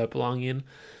and the purple onion,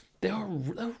 they're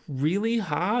really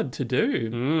hard to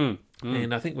do.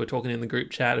 And I think we're talking in the group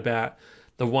chat about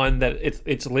the one that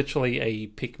it's literally a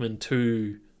Pikmin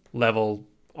 2 level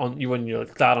on you when you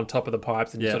start on top of the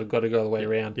pipes and you sort of got to go all the way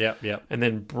around. And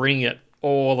then bring it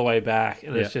all the way back,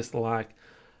 and it's just like.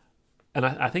 And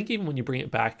I think even when you bring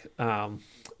it back,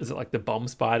 is it like the bomb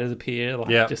spiders appear?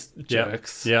 Like just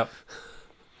jerks. Yeah.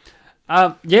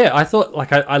 I thought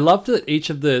I loved that each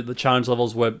of the challenge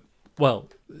levels were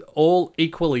all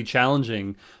equally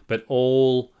challenging, but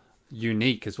all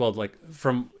unique as well. Like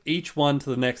from each one to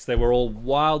the next, they were all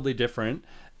wildly different.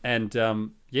 And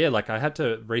I had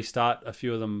to restart a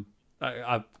few of them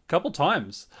a couple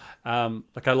times. I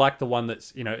like the one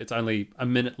that's it's only a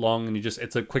minute long and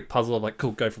it's a quick puzzle of like,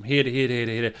 cool, go from here to here to here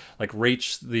to here to like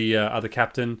reach the other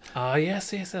captain. Oh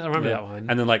yes, I remember that one.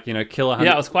 And then kill 100.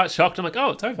 Yeah, I was quite shocked. I'm like,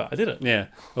 oh, it's over. I did it. Yeah,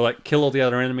 or kill all the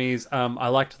other enemies. I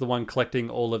liked the one collecting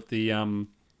all of the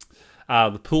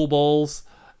pool balls.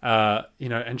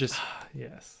 And just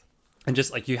yes, and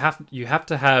just you have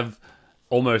to have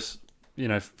almost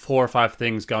 4 or 5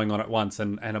 things going on at once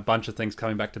and a bunch of things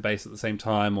coming back to base at the same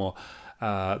time, or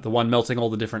the one melting all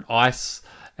the different ice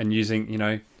and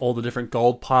using all the different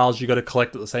gold piles you got to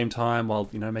collect at the same time while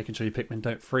making sure your Pikmin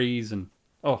don't freeze. And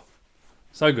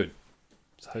so good,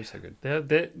 so good.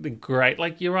 They're great.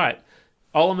 Like you're right,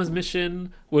 Olimar's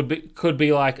mission could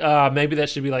be like maybe that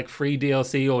should be like free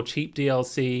DLC or cheap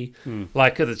DLC,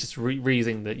 like because it's just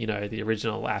reusing the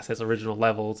original assets, original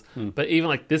levels. But even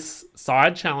like this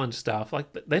side challenge stuff,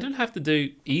 like they don't have to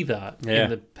do either in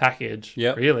the package,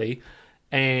 really,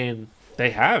 and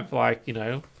they have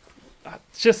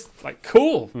it's just like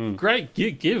cool, great.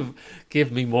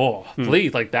 Give me more,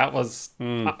 please. Like that was,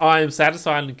 I am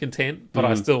satisfied and content, but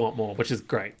I still want more, which is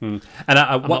great. And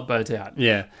I'm not burnt out.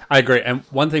 Yeah, I agree. And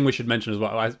one thing we should mention as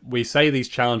well, we say these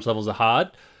challenge levels are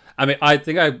hard. I mean, I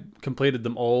think I completed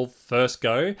them all first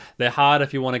go. They're hard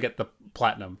if you want to get the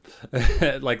platinum. You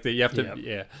have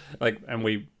to,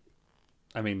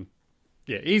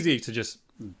 easy to just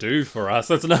do for us.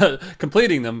 That's not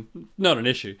completing them, not an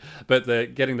issue. But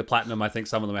getting the platinum, I think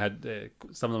some of them I had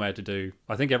to do.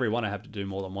 I think every one I have to do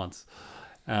more than once.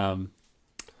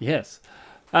 Yes.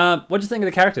 What did you think of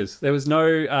the characters? There was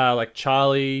no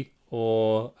Charlie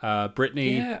or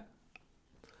Brittany. Yeah.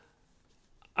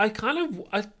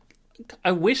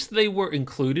 I wish they were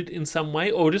included in some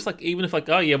way, or just even if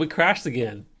we crashed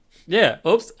again. Yeah.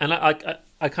 Oops. And I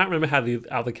can't remember how the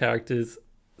other characters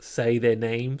say their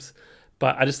names.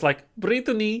 But I just like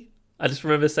Brittany. I just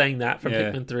remember saying that from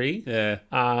Pikmin 3. Yeah.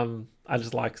 I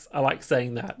like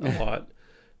saying that a lot.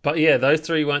 But yeah, those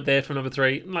 3 weren't there from number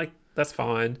 3. That's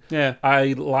fine. Yeah.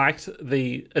 I liked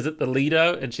is it the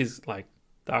Lido? And she's like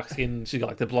dark skin. She's got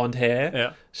like the blonde hair.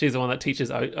 Yeah. She's the one that teaches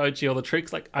Ochi all the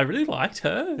tricks. Like, I really liked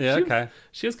her. Yeah, okay.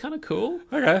 She was kind of cool.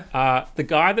 Okay. The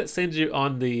guy that sends you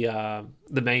on the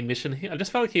main mission here, I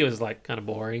just felt like he was like kind of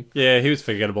boring. Yeah, he was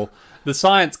forgettable. The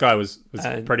science guy was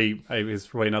pretty. He was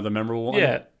probably another memorable one.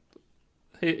 Yeah.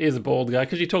 He's a bald guy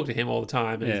because you talk to him all the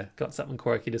time and he's got something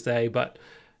quirky to say. But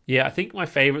yeah, I think my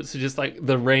favorites are just like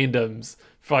the randoms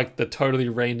for like the totally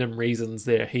random reasons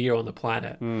they're here on the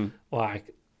planet.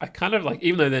 Like, I kind of like,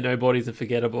 even though they're nobodies and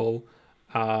forgettable,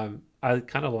 I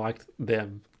kind of liked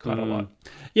them quite a lot.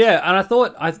 Yeah, and I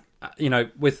thought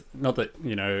with not that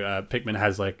Pikmin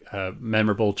has like a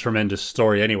memorable, tremendous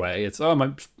story anyway. It's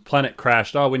my planet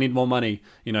crashed. Oh, we need more money.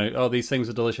 Oh, these things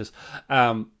are delicious.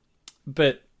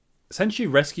 But since you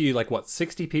rescue like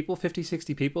 60 people, 50,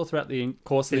 60 people throughout the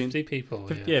course of 50 people.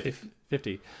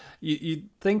 50. You'd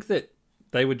think that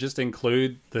they would just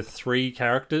include the three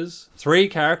characters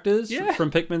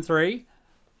from Pikmin 3.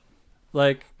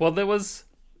 Like, well, there was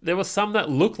some that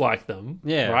looked like them.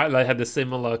 Yeah. Right? They had the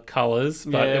similar colors,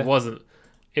 but it wasn't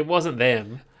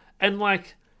them. And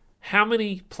like, how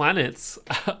many planets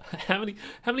how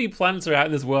many planets are out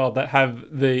in this world that have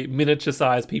the miniature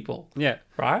sized people? Yeah.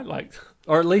 Right? Like,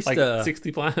 or at least like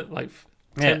 60 planets, like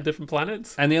 10 different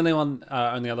planets. And the only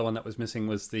other one that was missing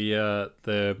was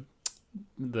the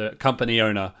company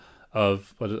owner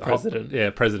of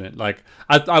President. President. Like,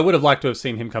 I would have liked to have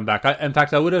seen him come back. In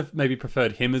fact, I would have maybe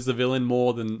preferred him as the villain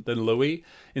more than Louis.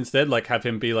 Instead, like, have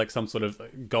him be like some sort of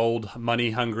gold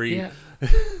money hungry. Yeah.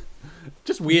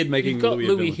 Just weird making. You've got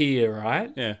Louis here,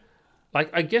 right? Yeah. Like,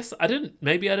 I guess I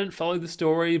didn't follow the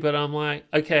story, but I'm like,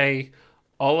 okay,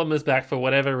 Olim is back for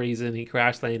whatever reason. He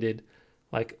crash landed.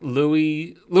 Like,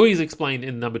 Louis explained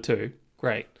in number 2.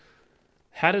 Great.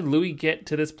 How did Louis get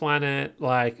to this planet?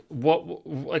 Like, what?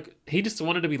 Like, he just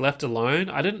wanted to be left alone.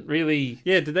 I didn't really.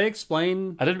 Yeah. Did they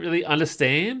explain? I didn't really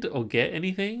understand or get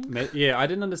anything. Yeah, I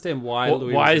didn't understand why.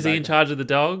 Louis why is he in charge of the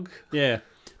dog? Yeah.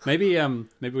 Maybe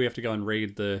we have to go and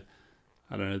read the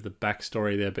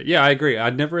backstory there. But yeah, I agree. I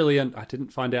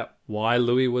didn't find out why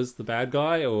Louis was the bad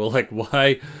guy, or like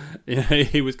why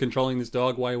he was controlling this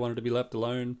dog, why he wanted to be left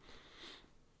alone.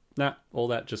 Nah, all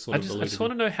that just sort of. I just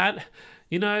want to know how,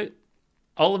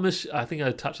 Olimer's, I think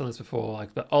I touched on this before,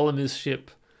 like, but Olimer's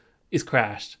ship is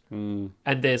crashed, and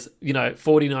there's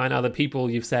 49 other people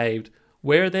you've saved.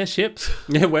 Where are their ships?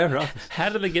 Yeah, where are? How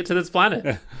did they get to this planet?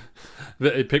 Yeah.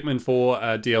 The Pikmin 4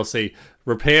 DLC,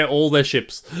 repair all their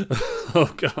ships.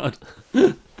 Oh god.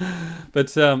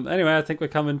 But anyway, I think we're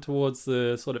coming towards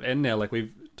the sort of end now. Like,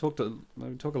 we've talked a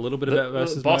little bit about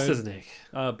versus bosses, mode. Nick.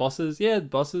 Bosses, yeah,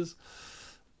 bosses.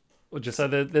 So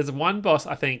there's one boss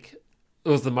I think it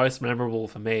was the most memorable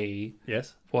for me.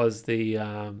 Yes, was the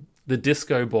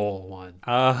disco ball one.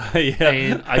 Yeah,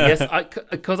 and I guess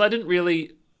because I didn't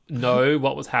really know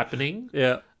what was happening.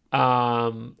 Yeah.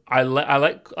 I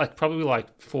let probably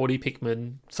like 40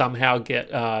 Pikmin somehow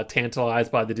get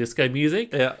tantalized by the disco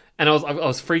music. Yeah. And I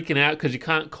was freaking out because you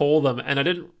can't call them, and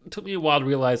it took me a while to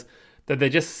realize that they're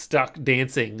just stuck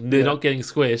dancing. They're not getting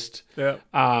squished. Yeah.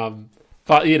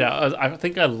 But I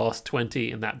think I lost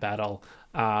 20 in that battle.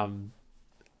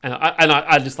 And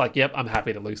I just like, yep, I'm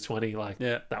happy to lose 20. Like,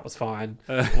 that was fine.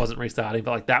 I wasn't restarting,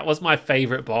 but like that was my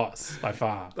favorite boss by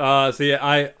far. So yeah,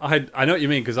 I know what you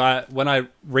mean, because when I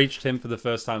reached him for the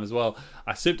first time as well,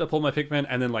 I sipped up all my Pikmin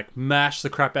and then like mashed the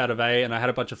crap out of A, and I had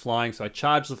a bunch of flying, so I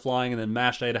charged the flying and then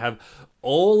mashed A to have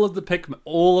all of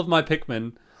my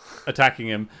Pikmin attacking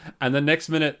him, and the next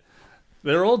minute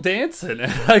they're all dancing,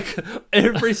 and like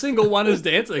every single one is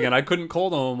dancing, and I couldn't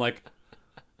call them. I'm like,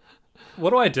 what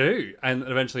do I do? And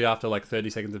eventually, after like 30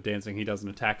 seconds of dancing, he does an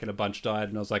attack and a bunch died.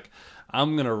 And I was like,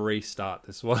 I'm going to restart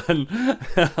this one.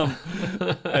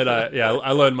 And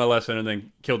I learned my lesson and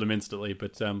then killed him instantly.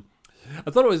 But I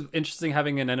thought it was interesting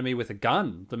having an enemy with a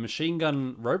gun, the machine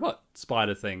gun robot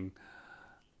spider thing.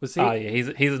 Was he? Oh, yeah,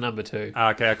 he's a number 2.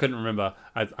 Okay, I couldn't remember.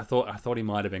 I thought he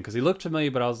might have been, because he looked familiar,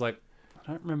 but I was like,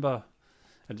 I don't remember.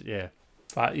 Yeah.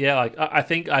 But yeah, like I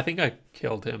think I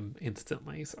killed him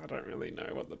instantly, so I don't really know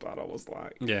what the battle was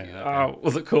like. Yeah. Okay.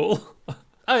 Was it cool? Oh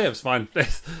yeah, it was fine.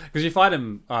 Because you fight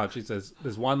him. Oh geez,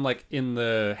 there's one like in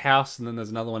the house, and then there's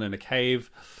another one in a cave.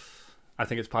 I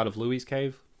think it's part of Louis'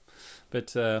 cave.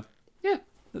 But yeah,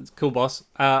 it's a cool boss.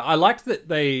 I liked that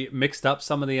they mixed up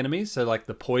some of the enemies, so like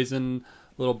the poison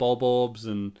little bulborbs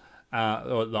and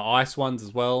or the ice ones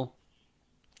as well.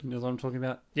 You know what I'm talking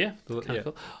about? Yeah, kind of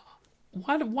cool.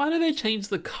 Why do they change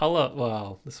the color?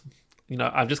 Well,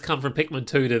 I've just come from Pikmin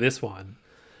 2 to this one.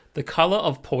 The color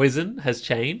of poison has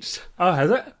changed. Oh, has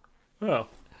it? Oh.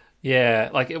 Yeah,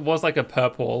 like it was like a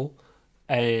purple,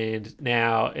 and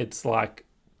now it's like,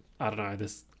 I don't know,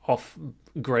 this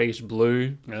greyish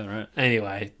blue. Yeah, right.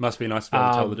 Anyway, must be nice to be able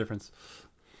to tell the difference.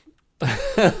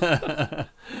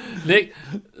 Nick,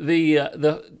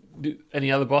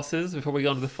 any other bosses before we go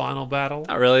on to the final battle?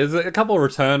 Not really. There's a couple of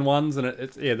return ones, and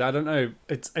it's I don't know.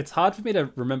 It's hard for me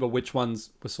to remember which ones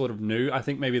were sort of new. I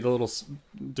think maybe the little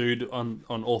dude on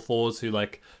all fours who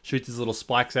like shoots his little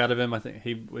spikes out of him. I think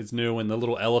he was new, and the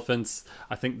little elephants,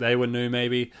 I think they were new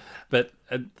maybe. But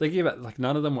thinking about like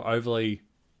none of them were overly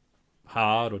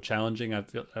hard or challenging. I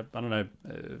don't know.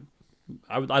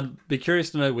 I'd be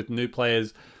curious to know with new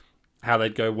players how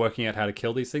they'd go working out how to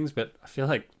kill these things. But I feel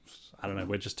like, I don't know,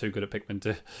 we're just too good at Pikmin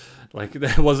to, like,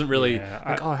 there wasn't really,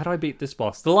 how do I beat this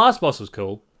boss? The last boss was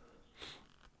cool.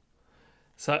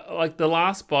 So, like, the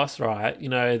last boss, right,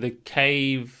 the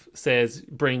cave says,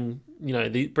 bring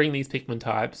these Pikmin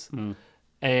types.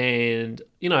 And,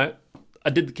 I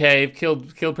did the cave,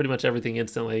 killed pretty much everything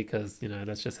instantly because,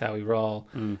 that's just how we roll.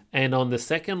 And on the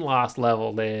second last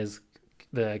level, there's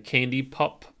the candy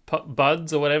pop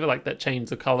buds or whatever, like that change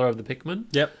the color of the Pikmin.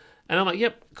 Yep. And I'm like,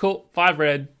 yep, cool, 5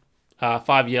 red.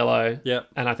 5 yellow. Yep.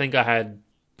 And I think I had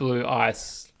blue,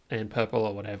 ice, and purple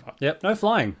or whatever. Yep. No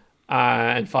flying.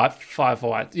 And five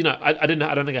white. I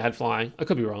don't think I had flying. I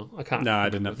could be wrong. I can't. No, I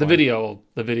didn't have the flying.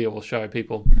 The video will show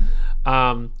people.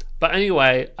 But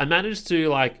anyway, I managed to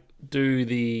like do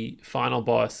the final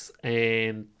boss,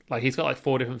 and like he's got like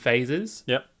 4 different phases.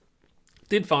 Yep.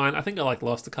 Did fine. I think I like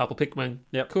lost a couple Pikmin.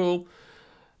 Yep. Cool.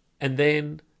 And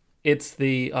then it's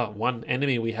the one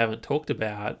enemy we haven't talked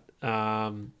about.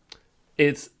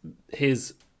 He's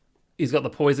got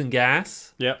the poison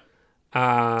gas. Yep.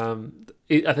 I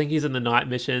think he's in the night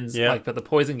missions. Yep. But the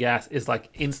poison gas is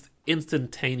like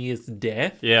instantaneous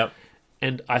death. Yep.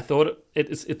 And I thought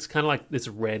it's kind of like this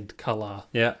red color.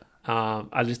 Yeah.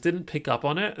 I just didn't pick up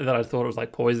on it. That I thought it was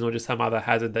like poison or just some other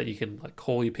hazard that you can like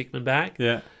call your Pikmin back.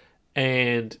 Yeah.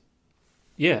 And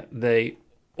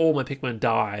all my Pikmin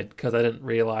died because I didn't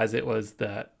realize it was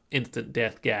the instant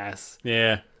death gas.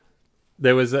 Yeah.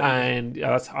 There was I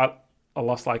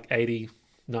lost like 80,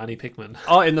 90 Pikmin.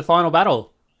 Oh, in the final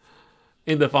battle.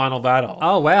 In the final battle.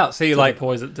 Oh wow! See, like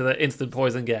to the instant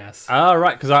poison gas. Oh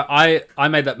right, because I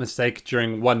made that mistake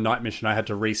during one night mission. I had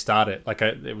to restart it. Like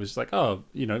it was like, oh,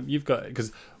 you've got,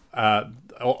 because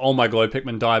all my glow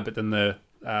Pikmin died, but then the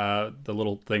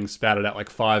little thing spouted out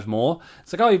like 5 more.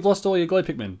 It's like, oh, you've lost all your glow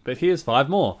Pikmin, but here's 5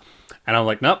 more. And I'm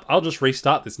like, nope, I'll just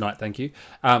restart this night, thank you.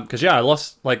 Because I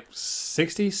lost like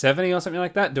 60, 70 or something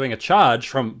like that doing a charge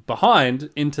from behind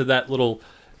into that little,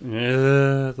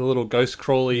 the little ghost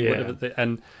crawly, whatever.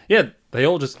 And yeah, they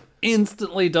all just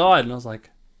instantly died. And I was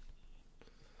like,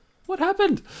 what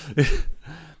happened?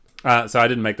 So I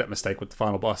didn't make that mistake with the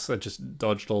final boss. I just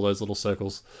dodged all those little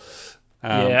circles.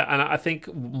 And I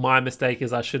think my mistake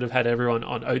is I should have had everyone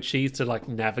on Ochis to like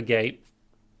navigate.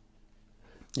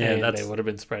 Yeah, and they would have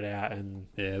been spread out, and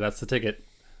that's the ticket.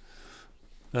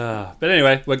 But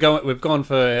anyway, we've gone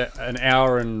for an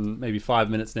hour and maybe 5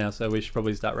 minutes now, so we should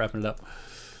probably start wrapping it up.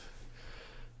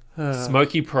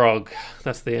 Smoky Prog,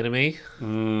 that's the enemy.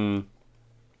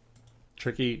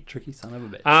 Tricky son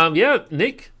of a bitch.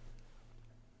 Nick,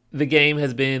 the game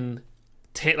has been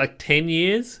 10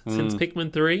 years since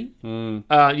Pikmin 3.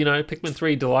 Pikmin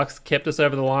 3 Deluxe kept us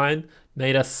over the line,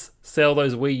 made us sell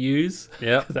those Wii U's.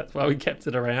 Yeah. That's why we kept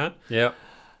it around. Yeah.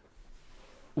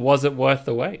 Was it worth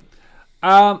the wait?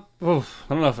 I don't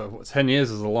know if 10 years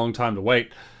is a long time to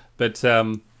wait, but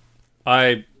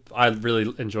I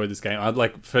really enjoyed this game. I'd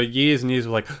like, for years and years,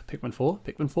 we're like, Pikmin 4,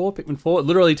 Pikmin 4, Pikmin 4.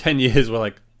 Literally 10 years, we're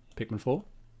like, Pikmin 4.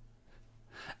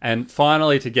 And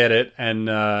finally to get it, and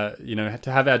to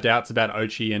have our doubts about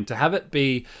Ochi, and to have it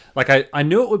be like, I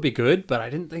knew it would be good, but I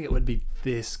didn't think it would be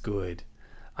this good.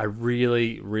 I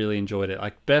really, really enjoyed it.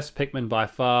 Like, best Pikmin by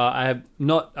far. I am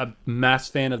not a mass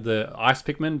fan of the Ice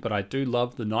Pikmin, but I do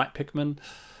love the Night Pikmin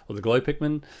or the Glow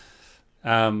Pikmin.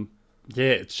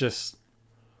 It's just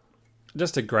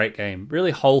a great game.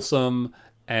 Really wholesome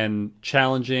and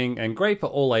challenging and great for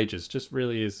all ages. Just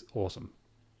really is awesome.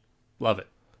 Love it.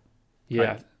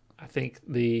 Yeah, I think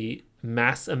the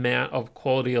mass amount of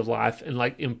quality of life and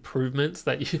like improvements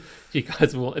that you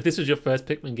guys will, if this was your first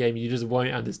Pikmin game, you just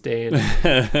won't understand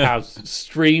how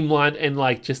streamlined and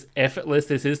like just effortless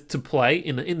this is to play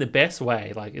in the best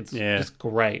way. Like it's just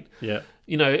great. Yeah.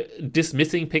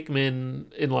 Dismissing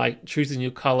Pikmin in like choosing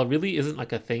your color really isn't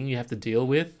like a thing you have to deal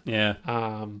with. Yeah.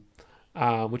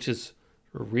 Which is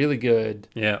really good.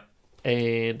 Yeah.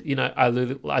 And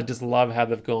I just love how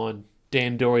they've gone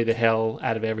Dan Dory the hell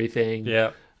out of everything.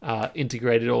 Yeah.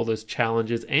 Integrated all those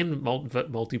challenges and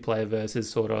multiplayer versus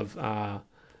sort of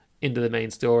into the main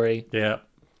story. Yeah.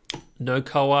 No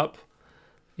co-op.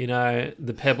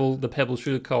 The Pebble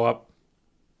shooter co-op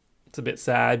It's a bit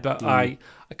sad, but I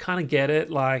kind of get it.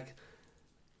 Like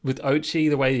with Ochi,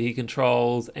 the way he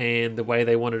controls and the way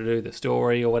they wanted to do the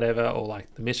story or whatever, or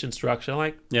like the mission structure,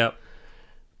 like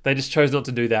they just chose not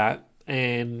to do that.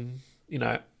 And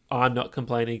I'm not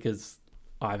complaining because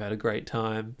I've had a great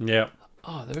time. Yeah.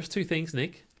 Oh, there's two things,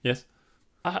 Nick. Yes.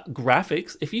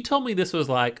 Graphics. If you told me this was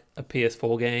like a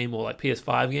PS4 game or like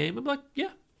PS5 game, I'm like, yeah,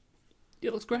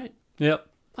 it looks great. Yep.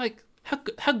 Like,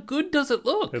 how good does it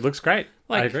look? It looks great.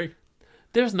 Like, I agree.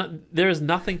 There is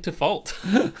nothing to fault.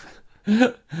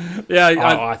 I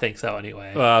think so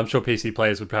anyway. I'm sure PC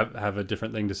players would have a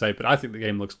different thing to say, but I think the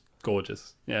game looks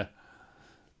gorgeous. Yeah.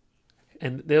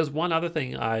 And there's one other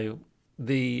thing,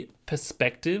 the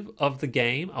perspective of the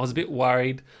game, I was a bit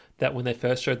worried that when they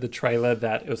first showed the trailer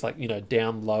that it was like,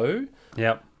 down low.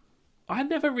 Yep. I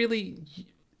never really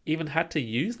even had to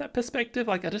use that perspective.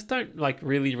 Like, I just don't like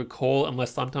really recall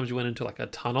unless sometimes you went into like a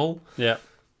tunnel. Yeah.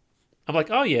 I'm like,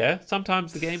 oh yeah,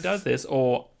 sometimes the game does this,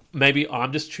 or maybe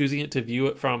I'm just choosing it to view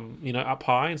it from, up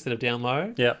high instead of down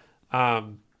low. Yeah.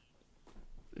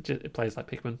 It plays like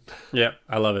Pikmin. Yeah,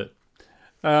 I love it.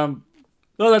 Well,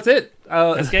 that's it.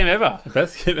 Best game ever.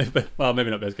 Best game ever. Well, maybe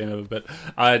not best game ever, but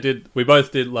we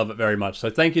both did love it very much.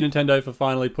 So thank you, Nintendo, for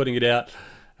finally putting it out.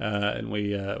 And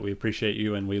we appreciate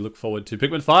you, and we look forward to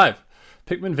Pikmin 5.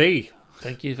 Pikmin V.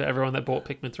 Thank you for everyone that bought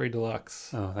Pikmin 3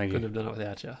 Deluxe. Oh, thank you. Couldn't have done it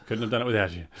without you. Couldn't have done it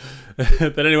without you.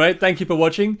 But anyway, thank you for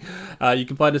watching. You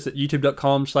can find us at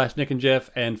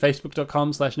youtube.com/nickandjeff and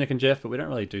facebook.com/nickandjeff, but we don't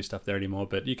really do stuff there anymore.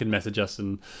 But you can message us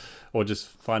or just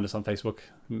find us on Facebook.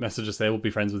 Message us there. We'll be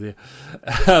friends with you.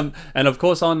 And of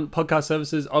course on podcast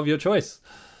services of your choice.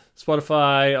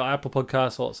 Spotify, Apple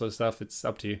Podcasts, all that sort of stuff. It's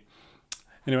up to you.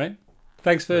 Anyway,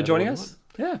 thanks for joining us.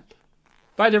 Yeah.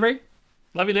 Bye, Debbie.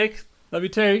 Love you, Nick. Love you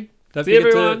too. Don't See forget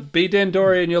everyone. to be Dan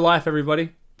Dory in your life, everybody.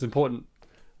 It's important.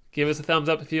 Give us a thumbs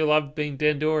up if you love being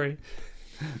Dan Dory.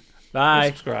 Bye.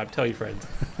 Subscribe. Tell your friends.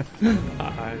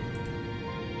 Bye.